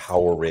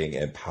empowering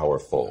and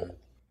powerful.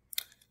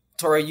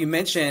 Tori, you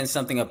mentioned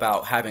something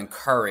about having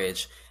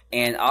courage,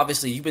 and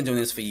obviously you've been doing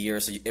this for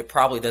years, so it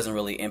probably doesn't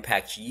really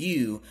impact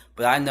you.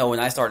 But I know when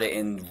I started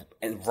in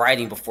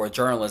writing before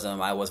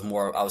journalism, I was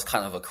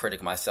kind of a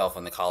critic myself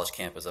on the college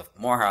campus of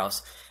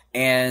Morehouse,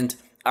 and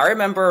I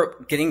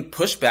remember getting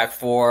pushback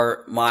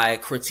for my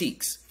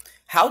critiques.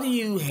 How do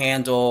you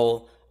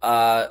handle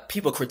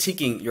people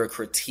critiquing your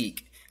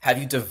critique?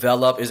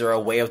 Is there a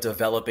way of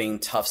developing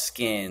tough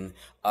skin,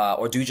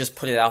 or do you just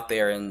put it out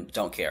there and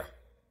don't care?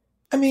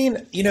 I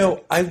mean,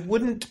 I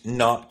wouldn't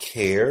not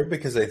care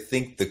because I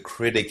think the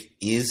critic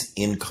is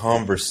in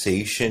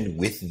conversation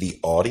with the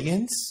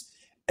audience.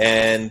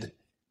 And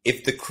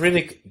if the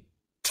critic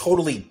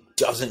totally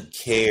doesn't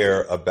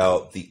care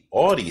about the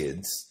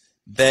audience,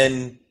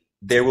 then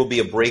there will be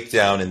a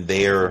breakdown in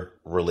their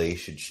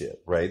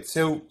relationship, right?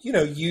 So,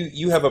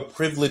 you have a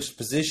privileged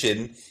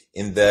position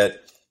in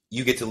that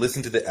you get to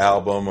listen to the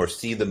album or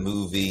see the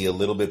movie a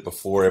little bit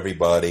before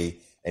everybody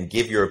and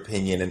give your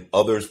opinion, and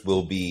others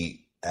will be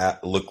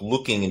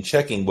looking and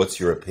checking what's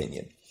your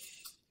opinion.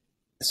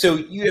 So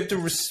you have to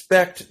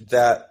respect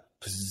that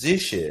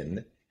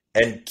position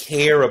and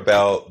care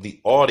about the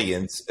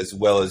audience as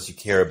well as you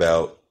care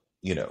about,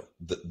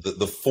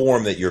 the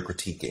form that you're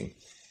critiquing.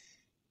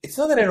 It's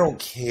not that I don't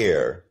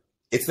care.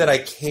 It's that I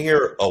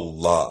care a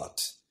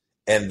lot,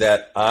 and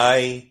that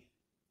I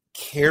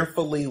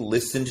carefully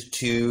listened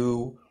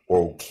to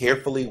or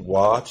carefully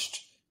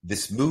watched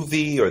this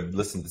movie or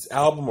listened to this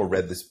album or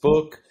read this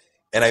book.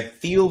 And I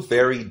feel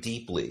very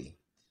deeply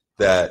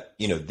that,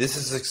 this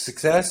is a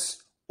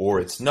success or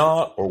it's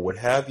not or what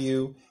have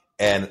you.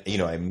 And,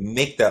 I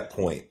make that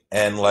point.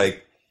 And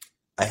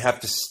I have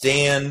to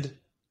stand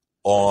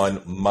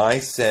on my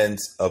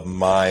sense of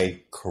my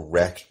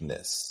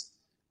correctness.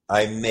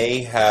 I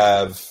may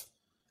have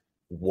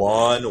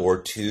one or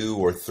two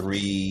or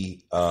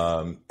three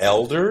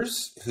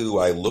elders who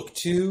I look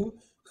to,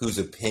 whose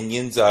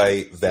opinions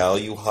I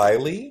value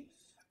highly,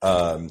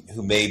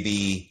 who may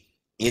be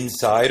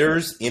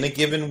insiders in a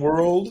given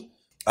world.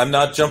 I'm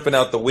not jumping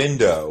out the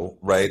window,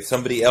 right?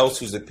 Somebody else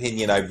whose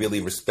opinion I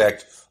really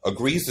respect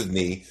agrees with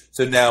me.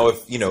 So now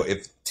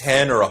if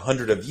 10 or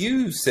 100 of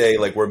you say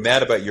we're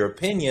mad about your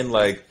opinion,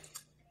 I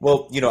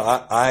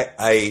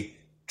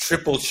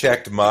triple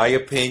checked my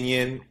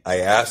opinion.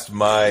 I asked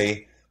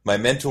my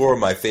mentor,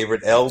 my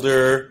favorite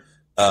elder,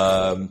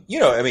 for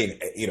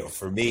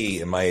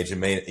me in my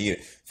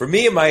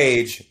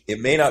age, it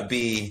may not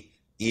be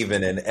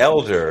even an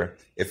elder.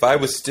 If I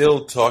was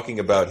still talking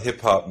about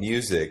hip hop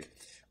music,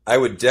 I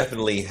would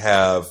definitely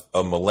have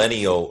a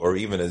millennial or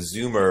even an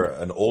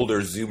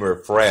older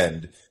Zoomer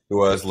friend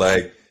who I was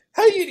like,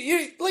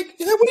 "Hey, what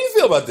do you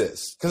feel about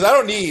this?" Because I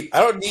don't need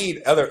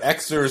other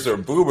Xers or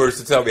Boomers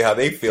to tell me how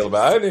they feel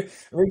about it.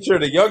 I make sure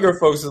the younger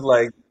folks are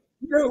like,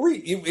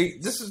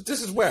 this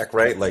is whack,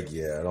 right?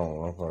 Yeah, I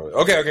don't know.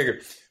 Okay,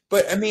 good.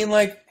 But I mean,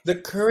 the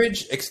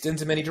courage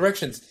extends in many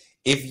directions.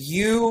 If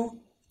you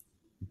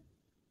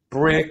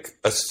brick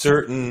a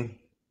certain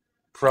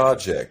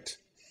project,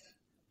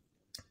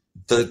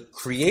 the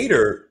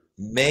creator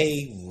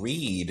may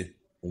read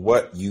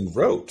what you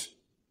wrote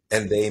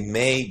and they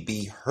may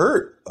be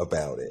hurt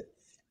about it,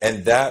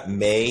 and that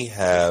may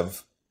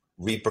have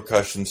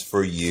repercussions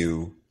for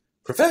you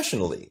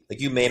professionally.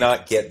 You may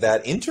not get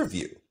that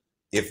interview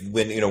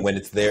when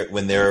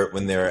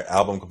their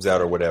album comes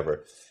out or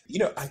whatever.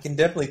 I can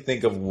definitely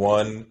think of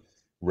one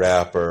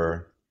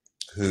rapper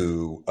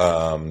who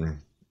I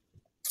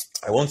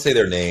won't say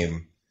their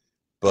name,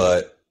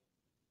 but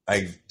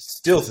I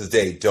still to this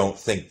day don't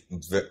think,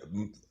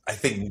 I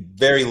think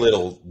very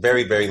little,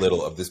 very, very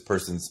little of this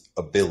person's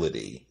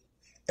ability.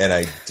 And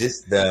I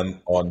dissed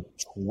them on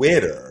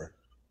Twitter,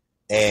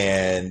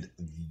 and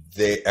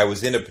I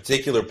was in a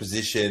particular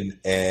position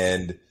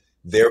and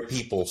their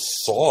people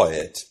saw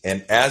it.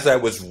 And as I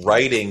was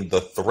writing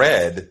the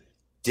thread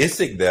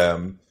dissing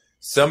them,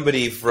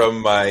 somebody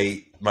from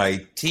my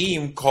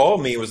team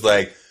called me and was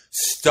like,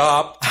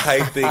 "Stop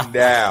typing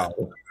now."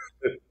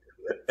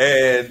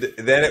 And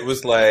then it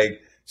was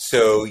like,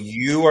 so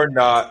you are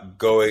not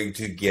going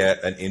to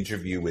get an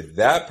interview with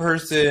that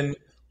person,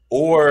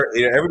 or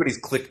everybody's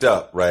clicked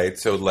up, right?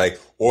 So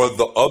or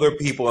the other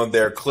people in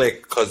their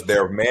clique because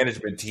their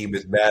management team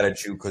is mad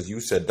at you because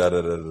you said da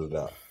da da da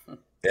da.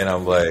 And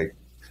I'm like,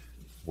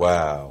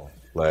 wow,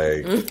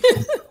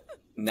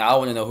 now I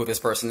want to know who this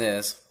person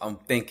is. I'm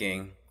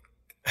thinking.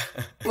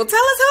 Well,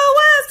 tell us who it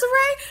was,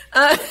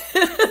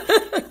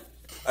 Teray.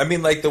 I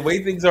mean, like the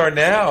way things are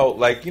now,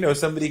 like,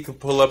 somebody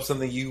could pull up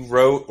something you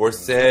wrote or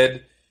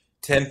said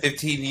 10,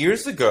 15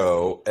 years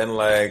ago and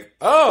like,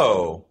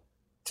 oh,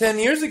 10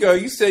 years ago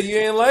you said you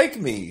didn't like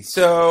me,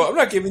 so I'm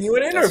not giving you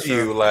an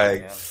interview.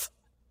 Like, yeah.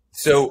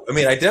 So, I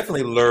mean, I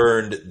definitely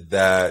learned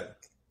that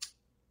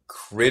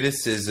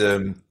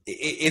criticism,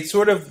 it's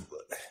sort of,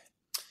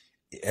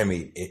 I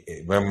mean,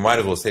 I might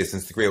as well say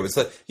since the griot, it's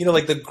like,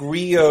 like the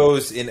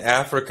griots in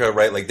Africa,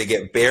 right? Like they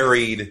get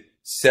buried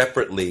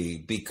separately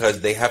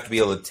because they have to be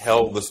able to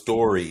tell the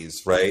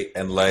stories, right?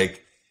 And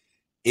like,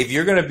 if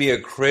you're going to be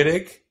a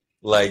critic,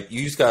 like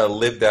you just got to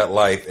live that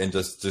life and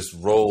just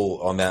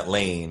roll on that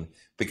lane.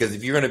 Because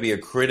if you're going to be a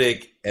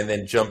critic and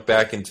then jump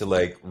back into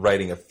like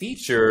writing a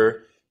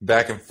feature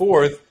back and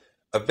forth,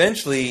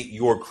 eventually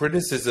your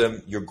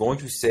criticism, you're going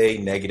to say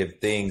negative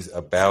things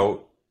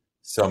about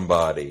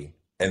somebody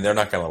and they're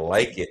not going to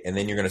like it. And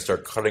then you're going to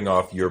start cutting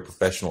off your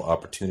professional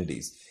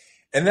opportunities.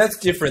 And that's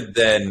different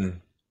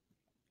than,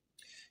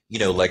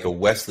 like a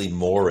Wesley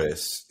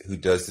Morris who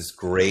does this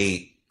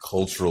great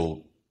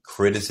cultural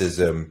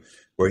criticism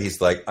where he's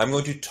like, I'm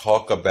going to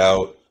talk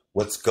about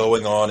what's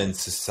going on in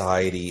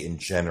society in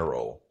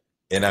general.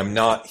 And I'm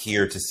not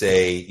here to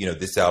say,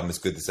 this album is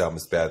good, this album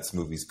is bad, this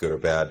movie's good or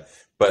bad.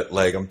 But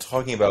like, I'm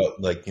talking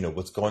about like,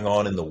 what's going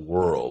on in the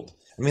world.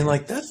 I mean,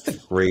 like, that's the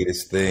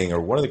greatest thing,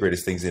 or one of the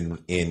greatest things in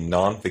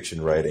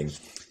nonfiction writing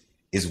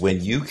is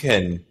when you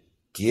can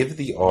give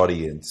the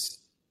audience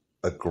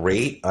a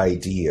great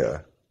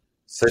idea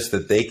such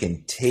that they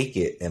can take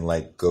it and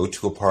like go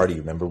to a party.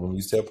 Remember when we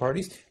used to have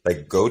parties?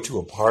 Like go to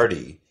a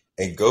party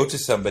and go to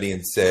somebody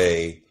and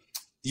say,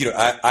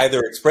 either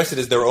express it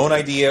as their own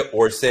idea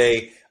or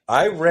say,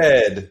 I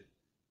read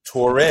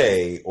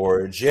Torre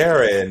or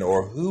Jaron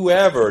or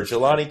whoever,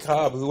 Jelani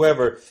Cobb,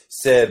 whoever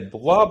said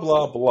blah,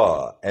 blah,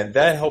 blah. And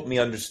that helped me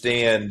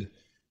understand,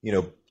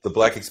 the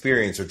Black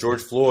experience or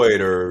George Floyd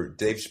or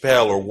Dave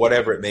Chappelle or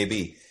whatever it may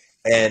be.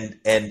 And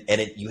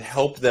you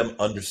help them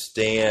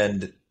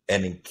understand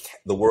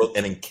the world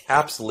and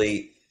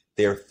encapsulate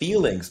their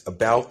feelings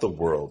about the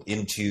world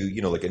into,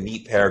 like a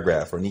neat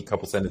paragraph or a neat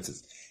couple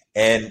sentences.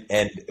 And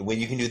when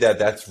you can do that,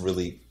 that's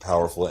really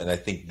powerful. And I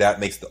think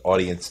that makes the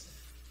audience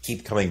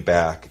keep coming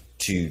back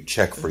to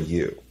check for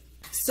you.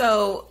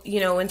 So,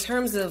 in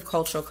terms of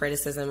cultural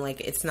criticism, like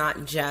it's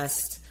not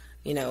just,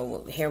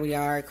 here we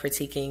are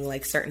critiquing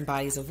like certain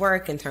bodies of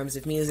work in terms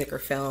of music or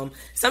film.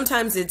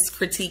 Sometimes it's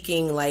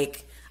critiquing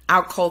like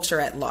our culture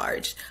at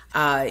large.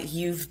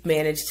 You've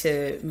managed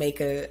to make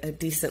a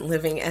decent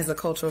living as a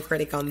cultural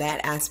critic on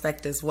that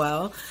aspect as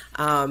well.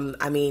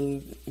 I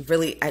mean,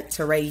 really,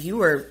 Teray, you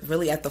were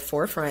really at the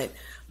forefront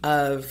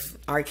of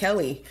R.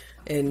 Kelly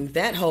and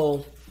that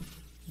whole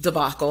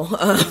debacle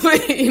of,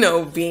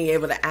 being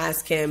able to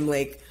ask him,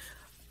 like,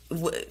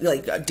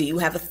 do you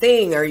have a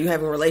thing? Are you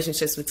having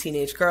relationships with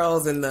teenage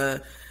girls? And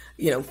the,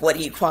 what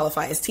do you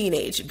qualify as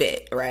teenage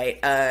bit, right?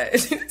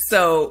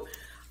 So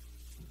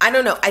I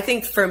don't know. I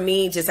think for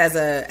me, just as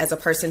a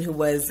person who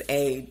was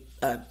a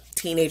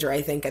teenager,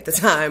 I think at the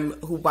time,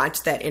 who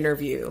watched that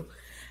interview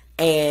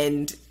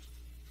and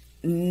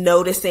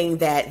noticing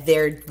that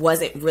there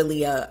wasn't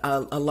really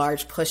a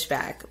large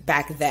pushback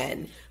back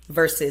then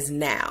versus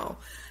now,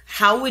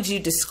 how would you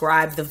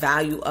describe the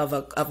value of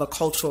a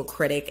cultural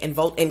critic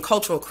and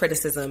cultural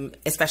criticism,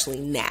 especially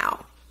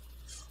now?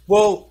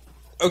 Well,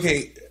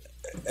 okay.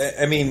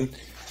 I mean,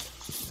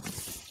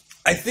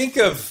 I think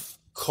of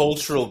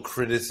cultural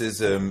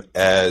criticism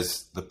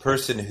as the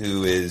person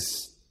who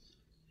is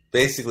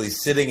basically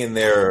sitting in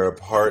their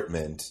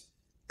apartment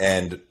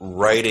and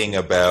writing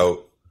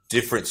about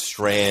different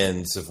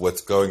strands of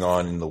what's going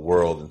on in the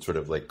world and sort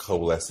of like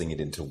coalescing it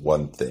into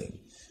one thing,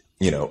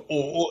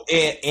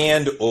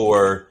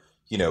 or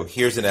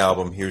here's an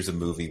album, here's a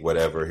movie,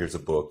 whatever, here's a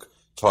book,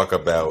 talk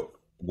about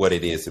what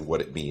it is and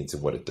what it means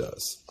and what it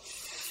does.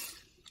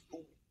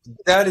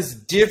 That is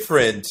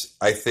different,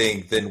 I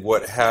think, than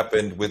what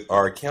happened with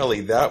R.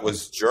 Kelly. That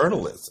was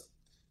journalism,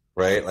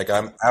 right? Like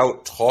I'm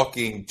out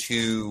talking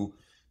to,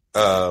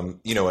 a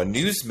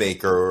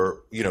newsmaker,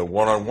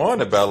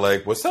 one-on-one about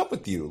like, what's up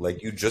with you?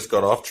 Like you just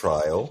got off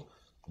trial.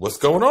 What's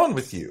going on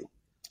with you?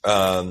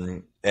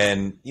 And,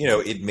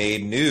 it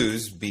made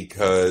news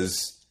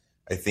because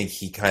I think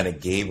he kind of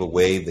gave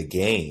away the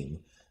game.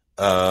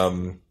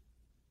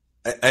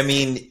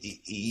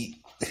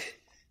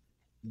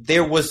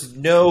 There was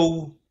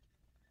no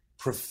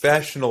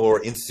professional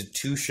or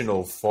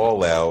institutional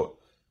fallout,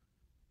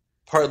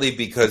 partly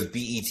because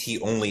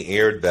BET only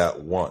aired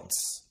that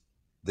once.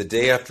 The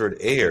day after it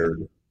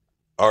aired,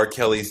 R.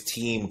 Kelly's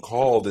team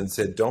called and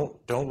said, don't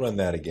run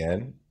that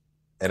again.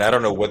 And I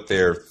don't know what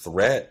their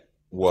threat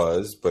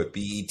was, but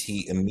BET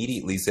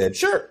immediately said,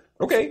 sure,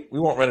 okay, we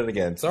won't run it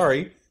again.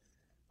 Sorry.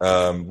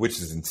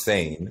 Which is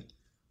insane.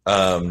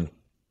 But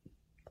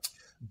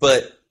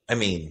I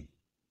mean,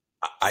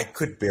 I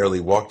could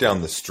barely walk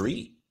down the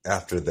street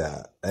after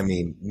that. I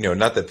mean,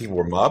 not that people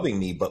were mobbing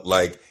me, but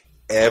like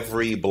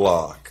every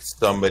block,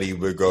 somebody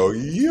would go,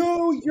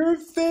 yo, your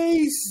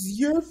face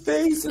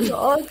is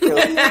R.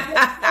 Kelly.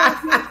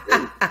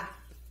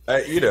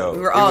 We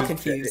were all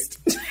confused.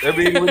 I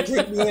mean, it would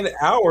take me an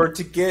hour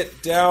to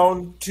get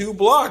down 2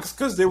 blocks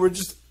because they were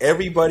just,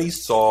 everybody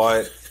saw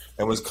it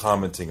and was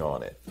commenting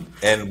on it.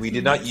 And we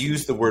did not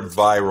use the word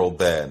viral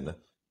then,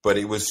 but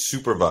it was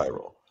super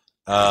viral.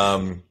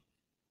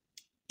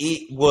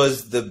 It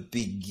was the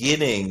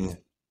beginning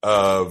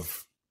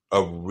of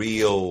a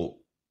real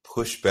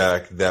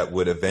pushback that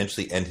would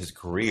eventually end his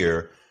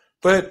career.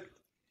 But,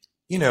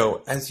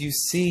 as you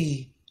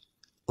see,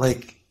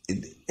 like,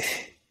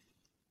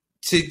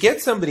 to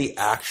get somebody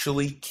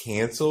actually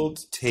canceled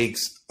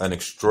takes an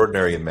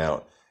extraordinary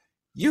amount.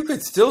 You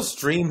could still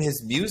stream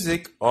his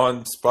music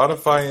on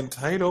Spotify and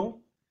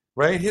Tidal,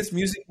 right? His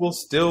music will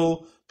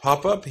still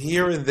pop up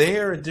here and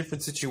there in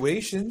different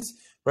situations,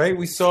 right?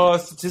 We saw a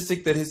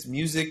statistic that his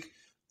music,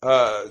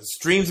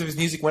 streams of his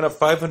music went up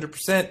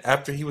 500%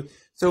 after he was.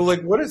 So,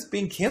 like, what does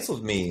being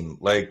canceled mean?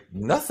 Like,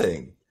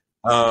 nothing.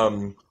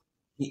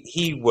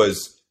 He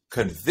was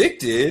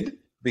convicted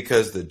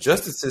because the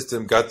justice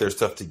system got their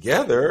stuff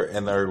together,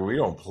 and we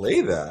don't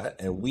play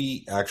that. And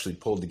we actually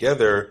pulled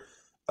together,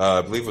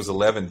 I believe it was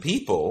 11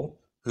 people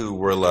who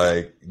were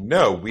like,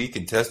 no, we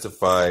can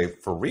testify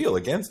for real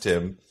against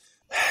him.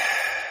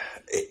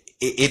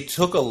 It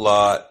took a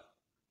lot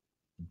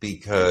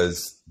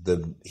because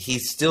he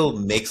still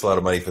makes a lot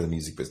of money for the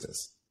music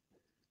business.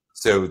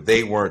 So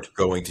they weren't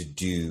going to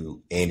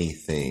do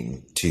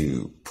anything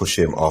to push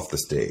him off the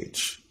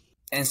stage.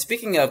 And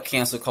speaking of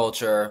cancel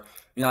culture,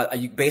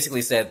 you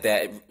basically said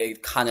that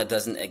it kind of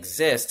doesn't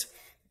exist,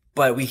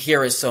 but we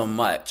hear it so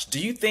much. Do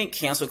you think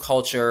cancel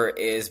culture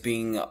is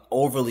being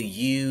overly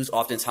used?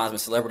 Oftentimes when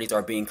celebrities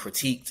are being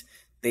critiqued,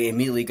 they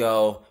immediately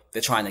go,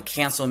 they're trying to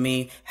cancel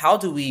me. How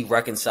do we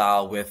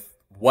reconcile with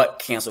what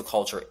cancel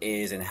culture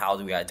is and how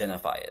do we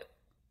identify it?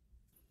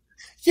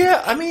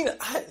 Yeah, I mean,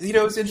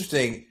 it's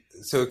interesting.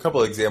 So a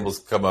couple of examples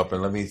come up,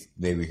 and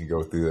maybe we can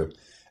go through them.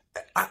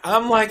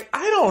 I'm like,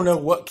 I don't know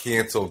what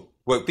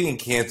being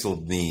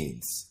canceled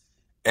means.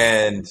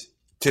 And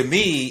to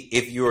me,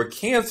 if you're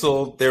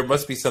canceled, there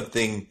must be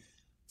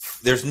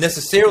there's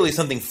necessarily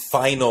something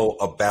final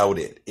about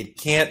it. It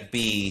can't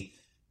be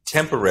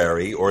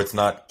temporary or it's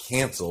not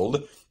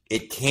canceled.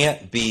 It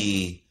can't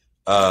be,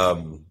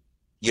 it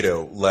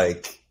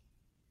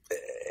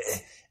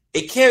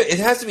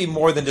has to be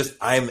more than just,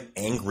 I'm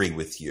angry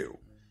with you.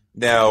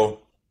 Now,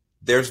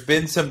 there's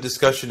been some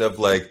discussion of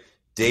like,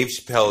 Dave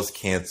Chappelle is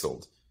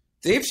canceled.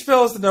 Dave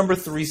Chappelle is the number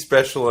 3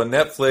 special on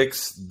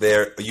Netflix.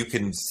 There you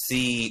can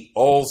see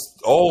all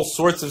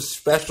sorts of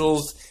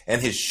specials and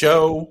his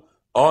show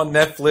on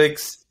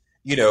Netflix.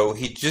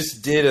 He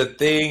just did a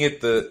thing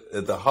at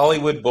the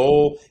Hollywood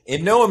Bowl.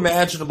 In no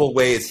imaginable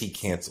way is he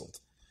canceled.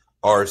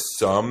 Are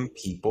some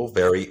people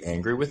very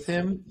angry with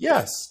him?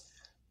 Yes.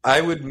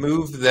 I would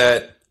move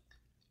that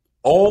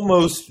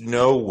almost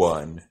no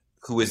one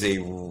who is a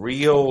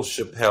real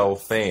Chappelle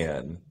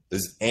fan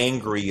is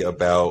angry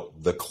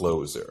about The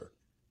Closer.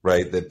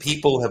 Right, that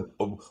people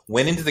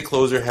went into The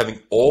Closer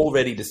having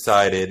already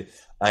decided,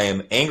 I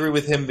am angry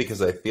with him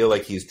because I feel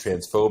like he's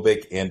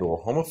transphobic and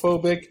or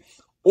homophobic,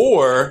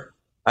 or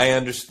I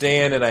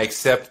understand and I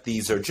accept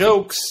these are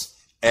jokes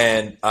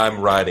and I'm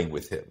riding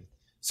with him.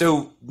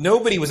 So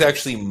nobody was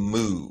actually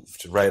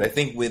moved, right? I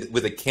think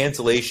with a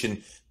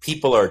cancellation,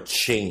 people are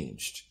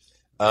changed.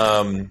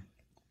 I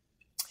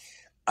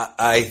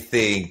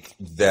think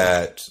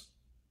that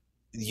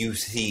you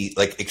see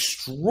like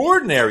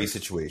extraordinary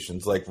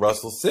situations like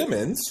Russell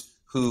Simmons,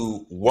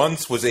 who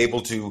once was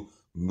able to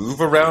move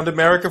around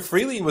America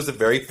freely, was a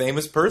very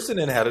famous person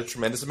and had a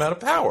tremendous amount of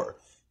power.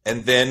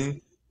 And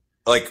then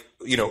a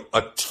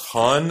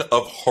ton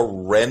of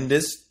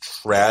horrendous,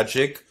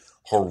 tragic,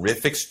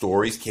 horrific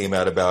stories came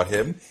out about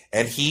him.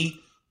 And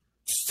he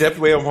stepped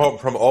away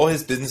from all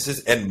his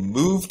businesses and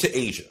moved to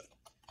Asia.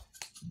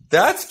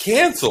 That's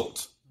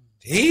canceled.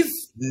 He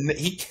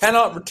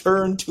cannot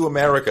return to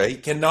America. He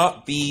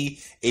cannot be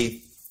a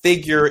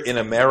figure in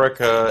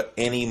America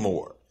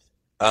anymore.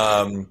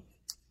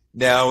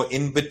 Now,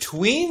 in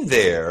between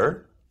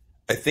there,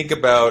 I think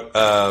about,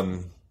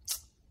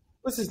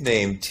 what's his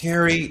name?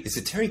 Is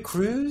it Terry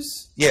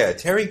Crews? Yeah,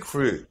 Terry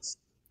Crews.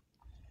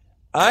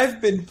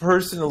 I've been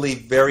personally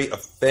very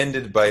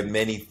offended by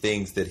many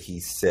things that he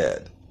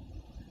said.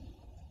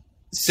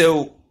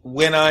 So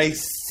when I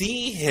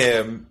see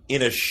him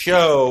in a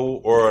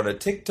show or on a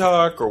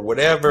TikTok or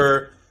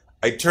whatever,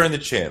 I turn the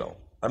channel.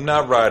 I'm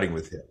not riding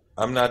with him.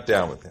 I'm not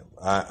down with him.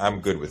 I'm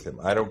good with him.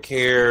 I don't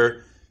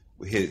care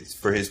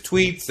for his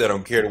tweets. I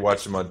don't care to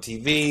watch him on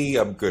TV.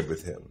 I'm good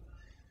with him.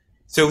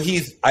 So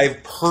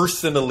I've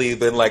personally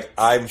been like,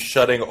 I'm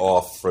shutting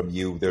off from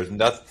you. There's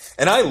nothing.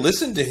 And I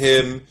listened to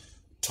him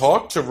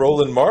talk to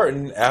Roland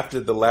Martin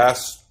after the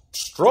last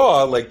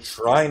straw, like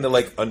trying to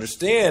like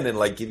understand and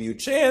like give you a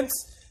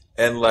chance.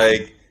 And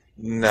like,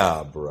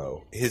 nah,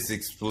 bro, his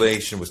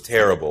explanation was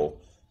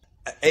terrible.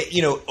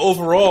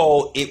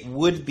 Overall, it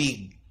would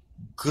be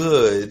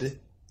good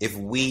if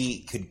we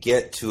could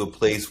get to a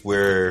place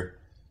where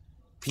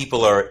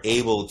people are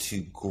able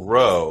to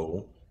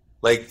grow.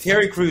 Like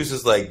Terry Crews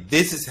is like,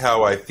 this is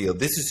how I feel.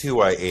 This is who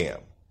I am.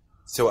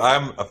 So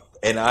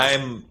and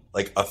I'm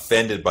like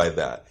offended by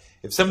that.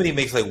 If somebody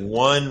makes like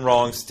one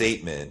wrong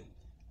statement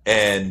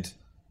and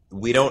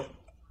we don't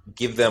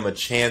give them a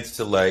chance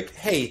to like,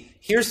 hey,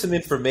 here's some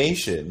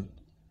information,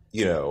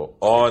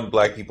 on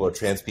Black people or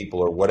trans people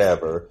or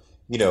whatever,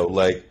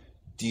 like,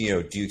 do you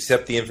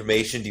accept the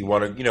information? Do you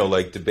want to,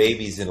 like the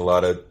baby's in a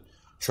lot of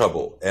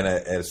trouble. And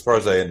as far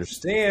as I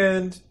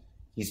understand,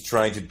 he's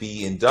trying to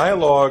be in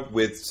dialogue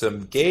with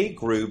some gay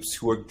groups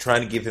who are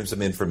trying to give him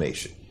some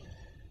information.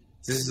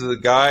 This is a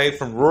guy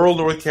from rural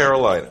North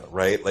Carolina,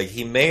 right? Like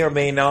he may or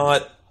may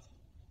not,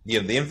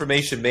 the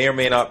information may or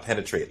may not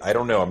penetrate. I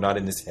don't know. I'm not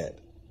in his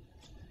head.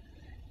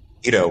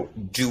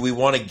 Do we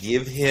want to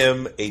give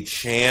him a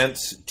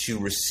chance to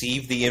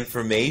receive the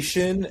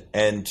information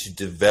and to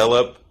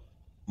develop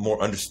more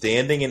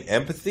understanding and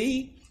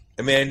empathy?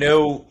 I mean, I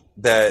know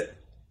that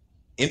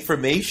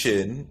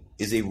information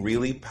is a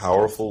really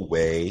powerful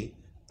way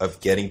of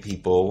getting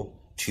people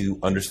to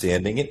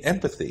understanding and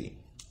empathy.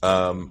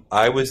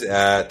 I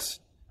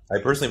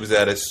personally was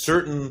at a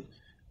certain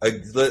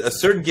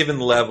given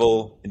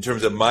level in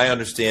terms of my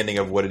understanding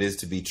of what it is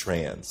to be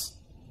trans.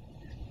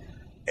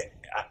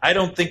 I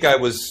don't think I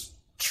was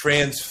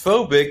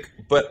transphobic,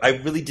 but I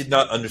really did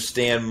not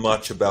understand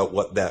much about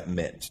what that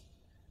meant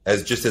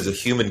as a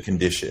human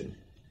condition.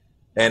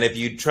 And if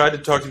you tried to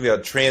talk to me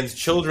about trans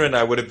children,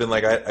 I would have been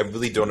like, I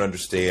really don't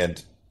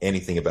understand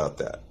anything about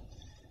that.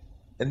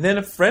 And then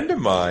a friend of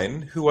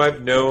mine who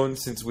I've known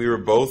since we were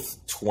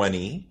both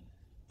 20,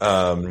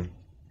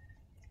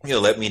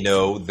 let me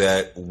know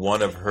that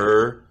one of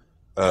her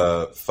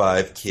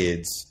 5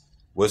 kids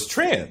was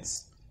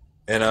trans.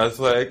 And I was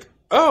like,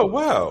 oh,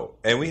 wow.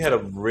 And we had a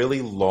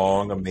really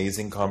long,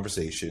 amazing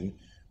conversation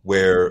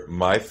where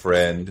my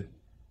friend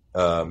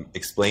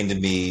explained to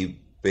me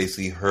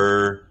basically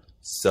her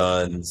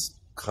son's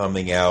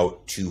coming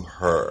out to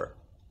her.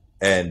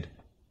 And,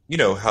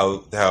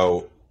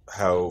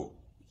 how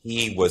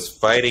he was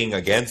fighting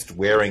against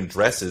wearing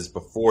dresses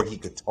before he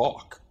could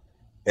talk.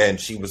 And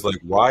she was like,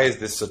 why is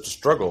this such a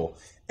struggle?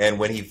 And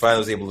when he finally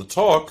was able to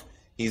talk,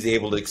 he's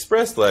able to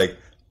express like,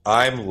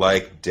 I'm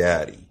like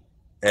daddy.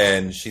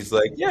 And she's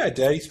like, yeah,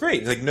 daddy's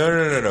great. He's like,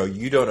 no,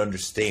 you don't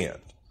understand.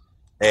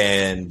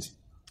 And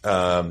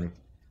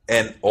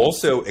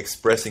also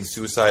expressing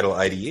suicidal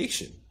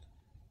ideation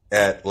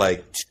at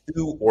like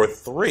 2 or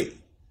 3.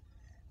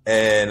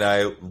 And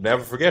I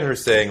never forget her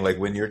saying, like,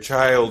 when your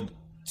child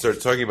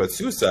starts talking about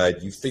suicide,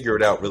 you figure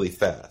it out really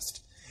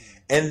fast.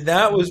 And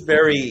that was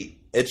very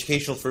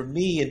educational for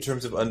me in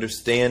terms of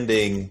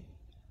understanding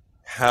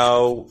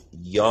how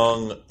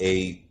young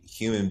a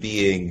human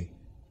being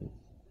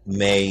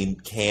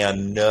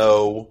can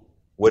know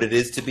what it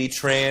is to be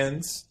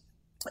trans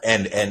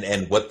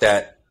and what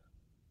that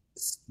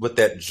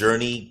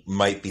journey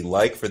might be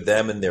like for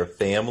them and their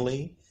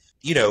family.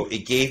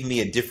 It gave me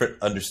a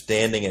different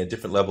understanding and a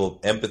different level of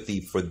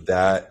empathy for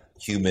that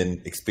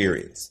human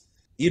experience.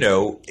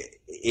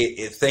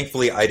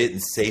 Thankfully I didn't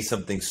say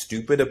something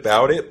stupid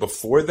about it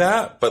before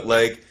that, but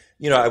I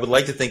would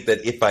like to think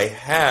that if I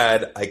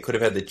could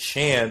have had the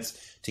chance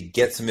to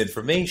get some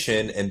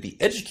information and be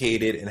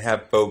educated and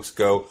have folks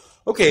go,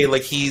 okay,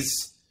 like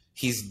he's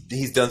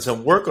done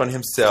some work on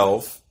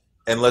himself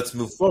and let's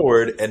move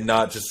forward, and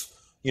not just,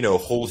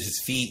 hold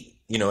his feet,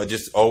 and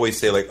just always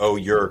say like, oh,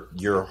 you're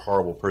a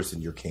horrible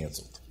person, you're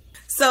canceled.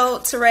 So,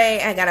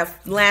 Touré, I got a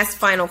last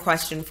final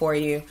question for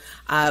you.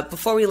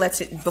 Before we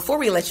let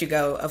you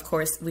go, of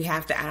course, we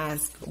have to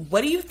ask,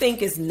 what do you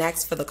think is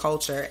next for the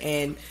culture?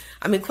 And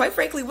I mean, quite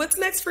frankly, what's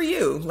next for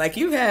you? Like,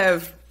 you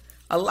have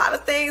a lot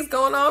of things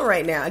going on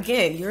right now.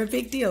 Again, you're a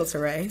big deal,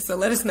 Touré. So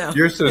let us know.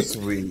 You're so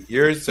sweet.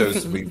 You're so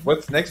sweet.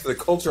 What's next for the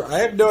culture? I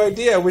have no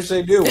idea. I wish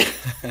I knew.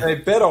 I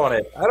bet on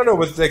it. I don't know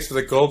what's next for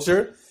the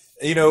culture.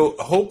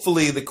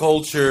 Hopefully the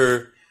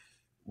culture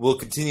will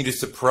continue to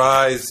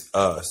surprise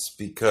us,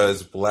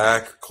 because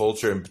Black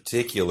culture in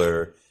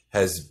particular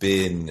has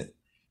been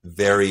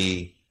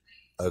very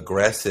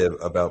aggressive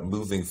about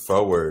moving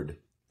forward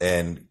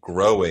and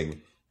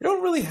growing. We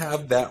don't really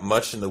have that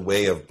much in the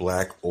way of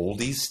Black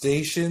oldies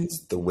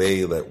stations the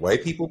way that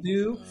white people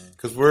do,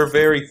 because we're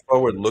very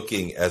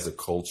forward-looking as a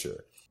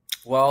culture.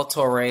 Well,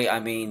 Touré, I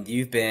mean,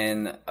 you've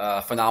been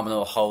a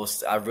phenomenal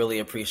host. I really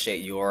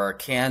appreciate your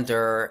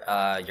candor,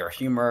 your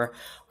humor,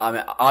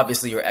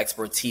 obviously your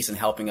expertise in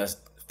helping us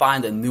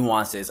find the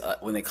nuances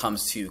when it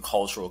comes to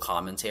cultural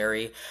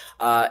commentary.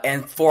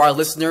 And for our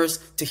listeners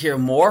to hear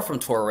more from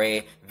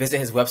Touré, visit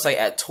his website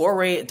at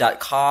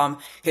touré.com.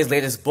 His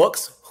latest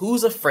books,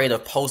 Who's Afraid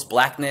of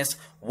Post-Blackness?,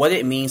 What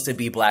It Means to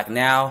Be Black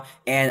Now,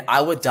 and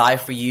I Would Die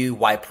for You,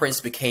 Why Prince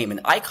Became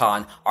an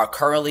Icon are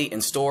currently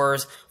in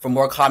stores. For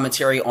more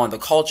commentary on the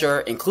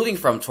culture, including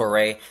from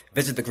Touré,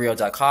 visit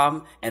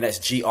thegrio.com, and that's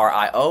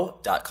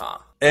GRIO.com.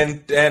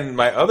 And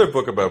my other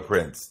book about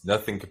Prince,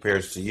 Nothing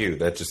Compares to You,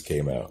 that just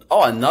came out.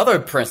 Oh, another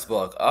Prince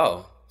book.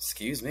 Oh,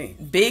 excuse me.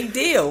 Big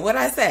deal.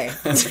 What'd I say?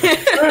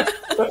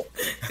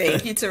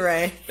 Thank you,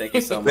 Touré. Thank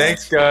you so much.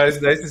 Thanks,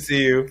 guys. Nice to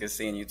see you. Good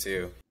seeing you,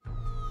 too.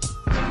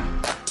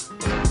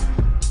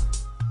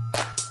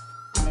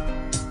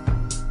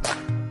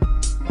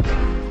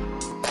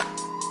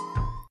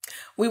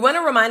 We want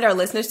to remind our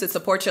listeners to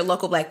support your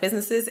local Black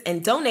businesses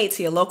and donate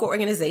to your local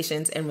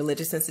organizations and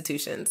religious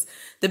institutions.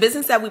 The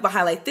business that we will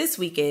highlight this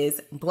week is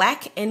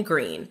Black and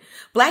Green.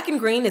 Black and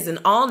Green is an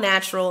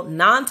all-natural,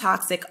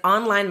 non-toxic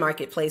online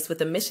marketplace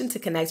with a mission to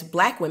connect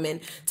Black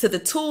women to the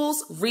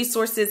tools,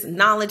 resources,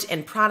 knowledge,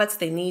 and products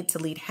they need to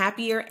lead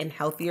happier and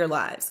healthier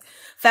lives.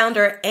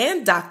 Founder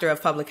and Doctor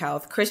of Public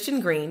Health,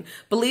 Christian Green,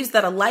 believes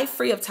that a life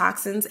free of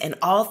toxins and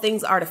all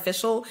things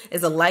artificial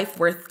is a life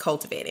worth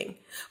cultivating.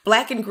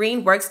 Black and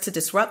Green works to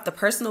disrupt the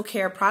personal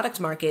care product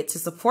market to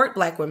support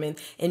Black women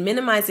in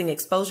minimizing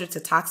exposure to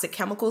toxic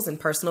chemicals in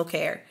personal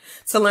care.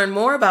 To learn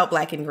more about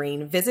Black and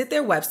Green, visit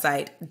their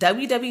website,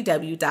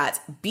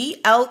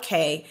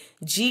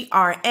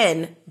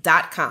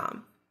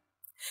 www.blkgrn.com.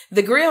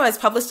 The Griot has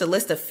published a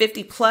list of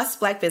 50 plus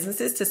Black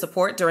businesses to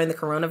support during the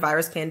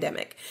coronavirus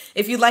pandemic.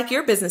 If you'd like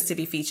your business to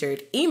be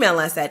featured, email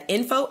us at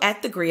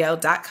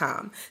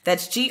info@thegriot.com.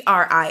 That's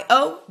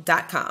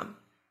GRIO.com.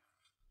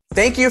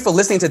 Thank you for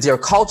listening to Dear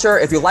Culture.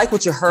 If you like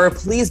what you heard,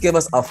 please give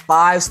us a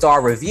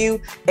 5-star review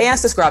and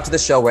subscribe to the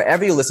show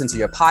wherever you listen to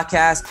your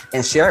podcast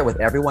and share it with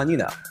everyone you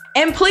know.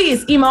 And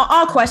please email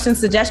all questions,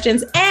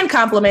 suggestions, and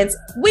compliments.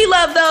 We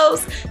love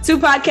those to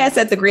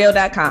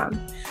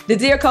podcast@thegriot.com. The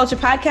Dear Culture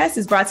podcast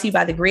is brought to you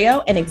by The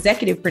Griot and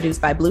executive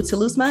produced by Blue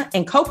Telusma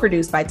and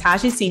co-produced by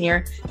Taji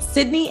Sr.,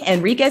 Sydney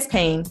Enriquez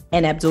Payne,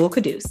 and Abdul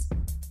Kudus.